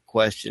listener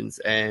questions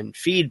and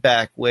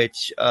feedback,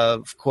 which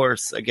of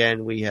course,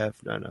 again, we have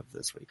none of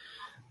this week.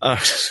 I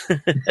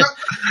really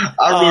thought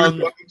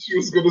that she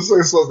was going to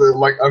say something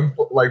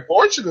like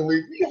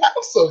fortunately, we have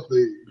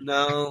something.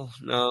 No.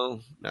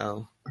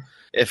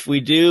 If we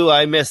do,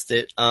 I missed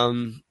it.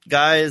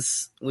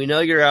 Guys, we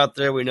know you're out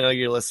there. We know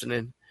you're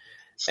listening.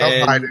 Stop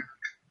hiding.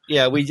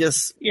 Yeah,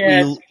 please.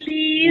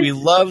 We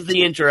love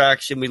the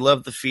interaction. We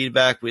love the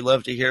feedback. We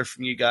love to hear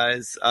from you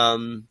guys.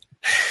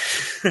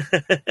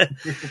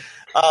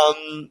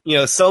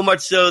 So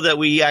much so that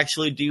we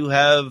actually do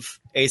have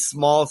a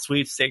small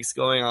sweepstakes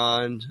going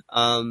on.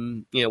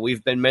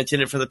 We've been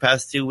mentioning it for the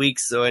past 2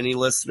 weeks, so any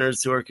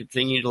listeners who are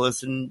continuing to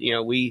listen,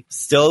 we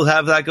still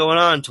have that going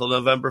on until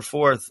November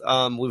 4th.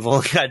 We've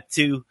only got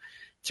two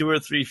or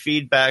three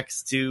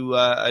feedbacks to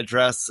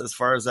address as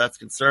far as that's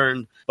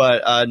concerned.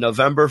 But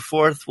November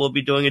 4th, we'll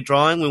be doing a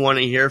drawing. We want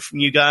to hear from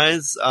you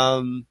guys.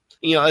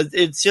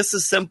 It's just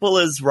as simple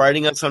as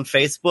writing us on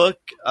Facebook,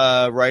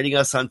 writing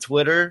us on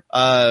Twitter,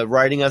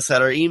 writing us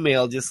at our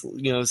email, just,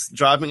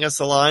 dropping us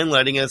a line,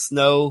 letting us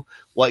know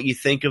what you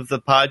think of the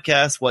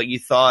podcast, what you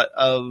thought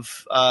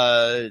of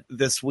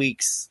this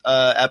week's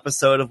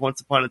episode of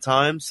Once Upon a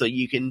Time, so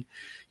you can,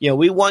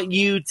 we want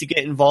you to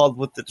get involved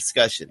with the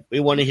discussion. We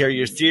want to hear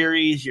your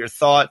theories, your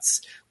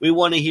thoughts. We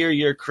want to hear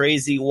your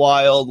crazy,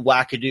 wild,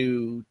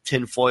 wackadoo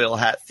tinfoil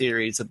hat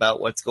theories about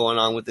what's going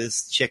on with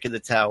this chick in the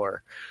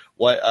tower.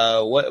 What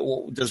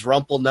does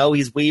Rumple know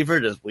he's Weaver?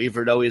 Does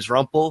Weaver know he's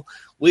Rumple?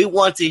 We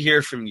want to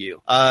hear from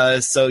you.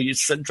 So you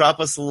drop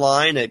us a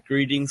line at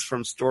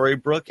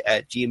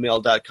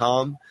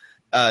greetingsfromstorybrook@gmail.com.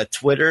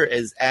 Twitter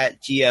is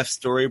at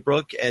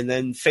GFStorybrook, and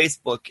then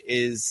Facebook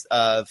is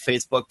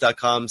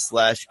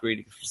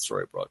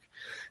facebook.com/greetingsfromstorybrook.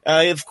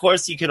 Of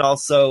course, you can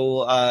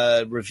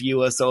also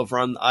review us over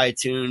on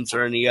iTunes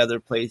or any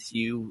other place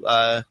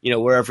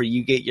wherever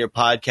you get your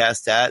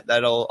podcast at.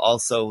 That'll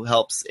also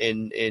helps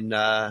in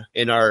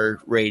our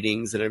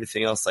ratings and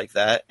everything else like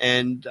that.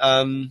 And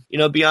beyond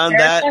share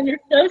that, us on your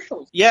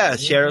socials. Yeah,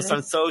 share us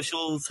on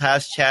socials.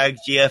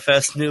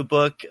 #GFS New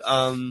Book.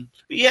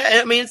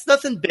 Yeah, I mean it's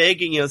nothing big.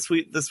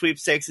 The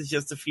sweepstakes is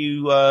just a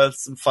few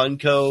some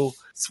Funko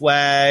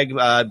swag.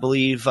 I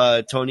believe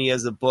Tony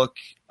has a book.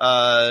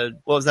 What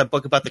was that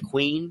book about the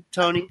Queen,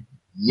 Tony?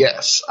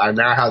 Yes, I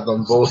now have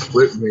them both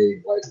with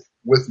me,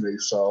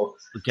 so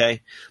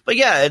okay. But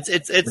yeah,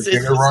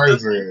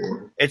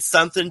 it's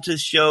something to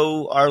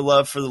show our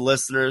love for the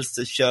listeners,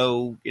 to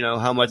show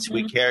how much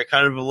we care.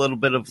 Kind of a little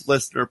bit of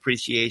listener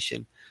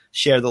appreciation.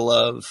 Share the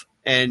love.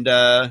 And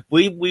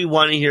we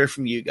want to hear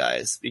from you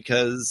guys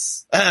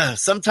because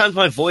sometimes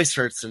my voice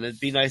hurts and it'd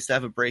be nice to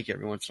have a break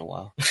every once in a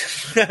while.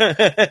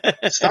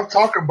 Stop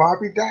talking,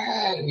 Bobby.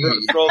 Dang.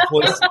 Throw a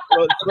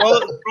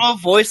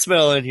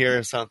voicemail in here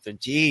or something.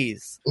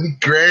 Jeez.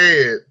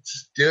 Great.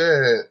 Just do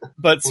it.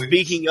 But Please.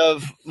 speaking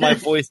of my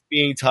voice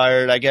being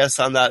tired, I guess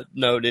on that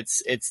note,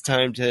 it's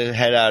time to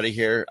head out of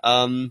here.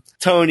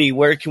 Tony,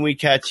 where can we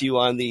catch you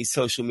on the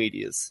social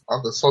medias?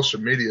 On the social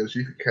medias,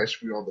 you can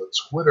catch me on the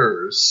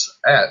Twitters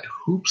at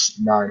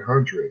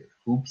Hoops900.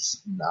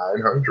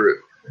 Hoops900.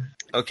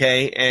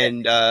 Okay,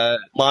 and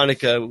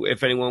Monica,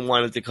 if anyone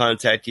wanted to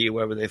contact you,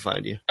 where would they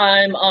find you?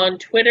 I'm on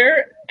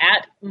Twitter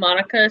at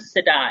Monica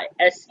Sedai,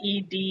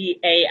 Sedai.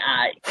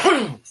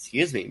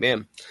 Excuse me,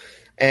 ma'am.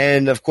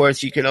 And of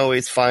course, you can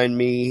always find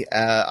me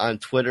on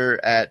Twitter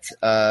at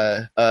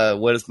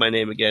what is my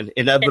name again?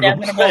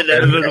 Inevitable Hawk.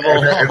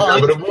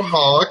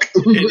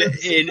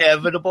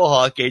 Inevitable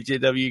Hawk,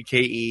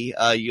 HAWKE.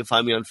 You can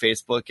find me on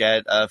Facebook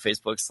at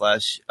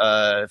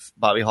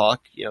Facebook/Bobby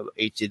Hawk.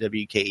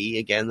 HAWKE.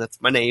 Again, that's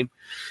my name.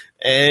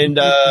 And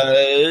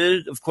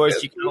of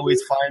course, you can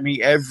always find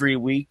me every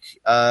week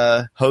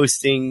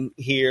hosting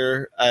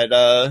here at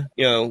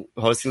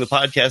hosting the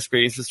podcast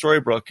Greetings to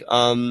Storybrooke.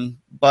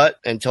 But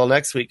until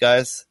next week,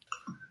 guys.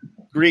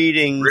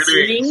 Greetings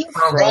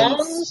from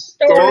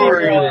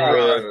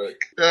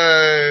Storybrooke.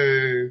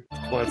 Yay!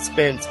 Come on,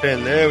 spin.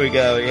 There we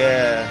go.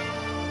 Yeah.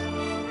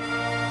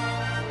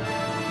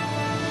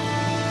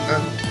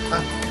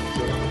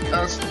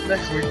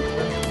 Next week.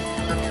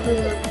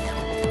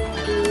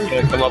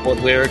 Gonna come up with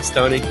lyrics,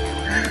 Tony? Yep.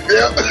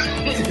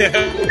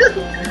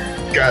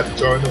 Gotta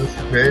join us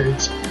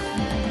next week.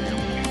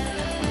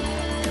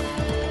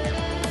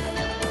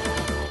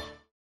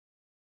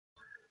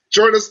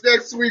 Join us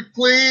next week,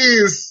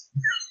 please.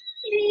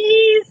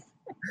 Please.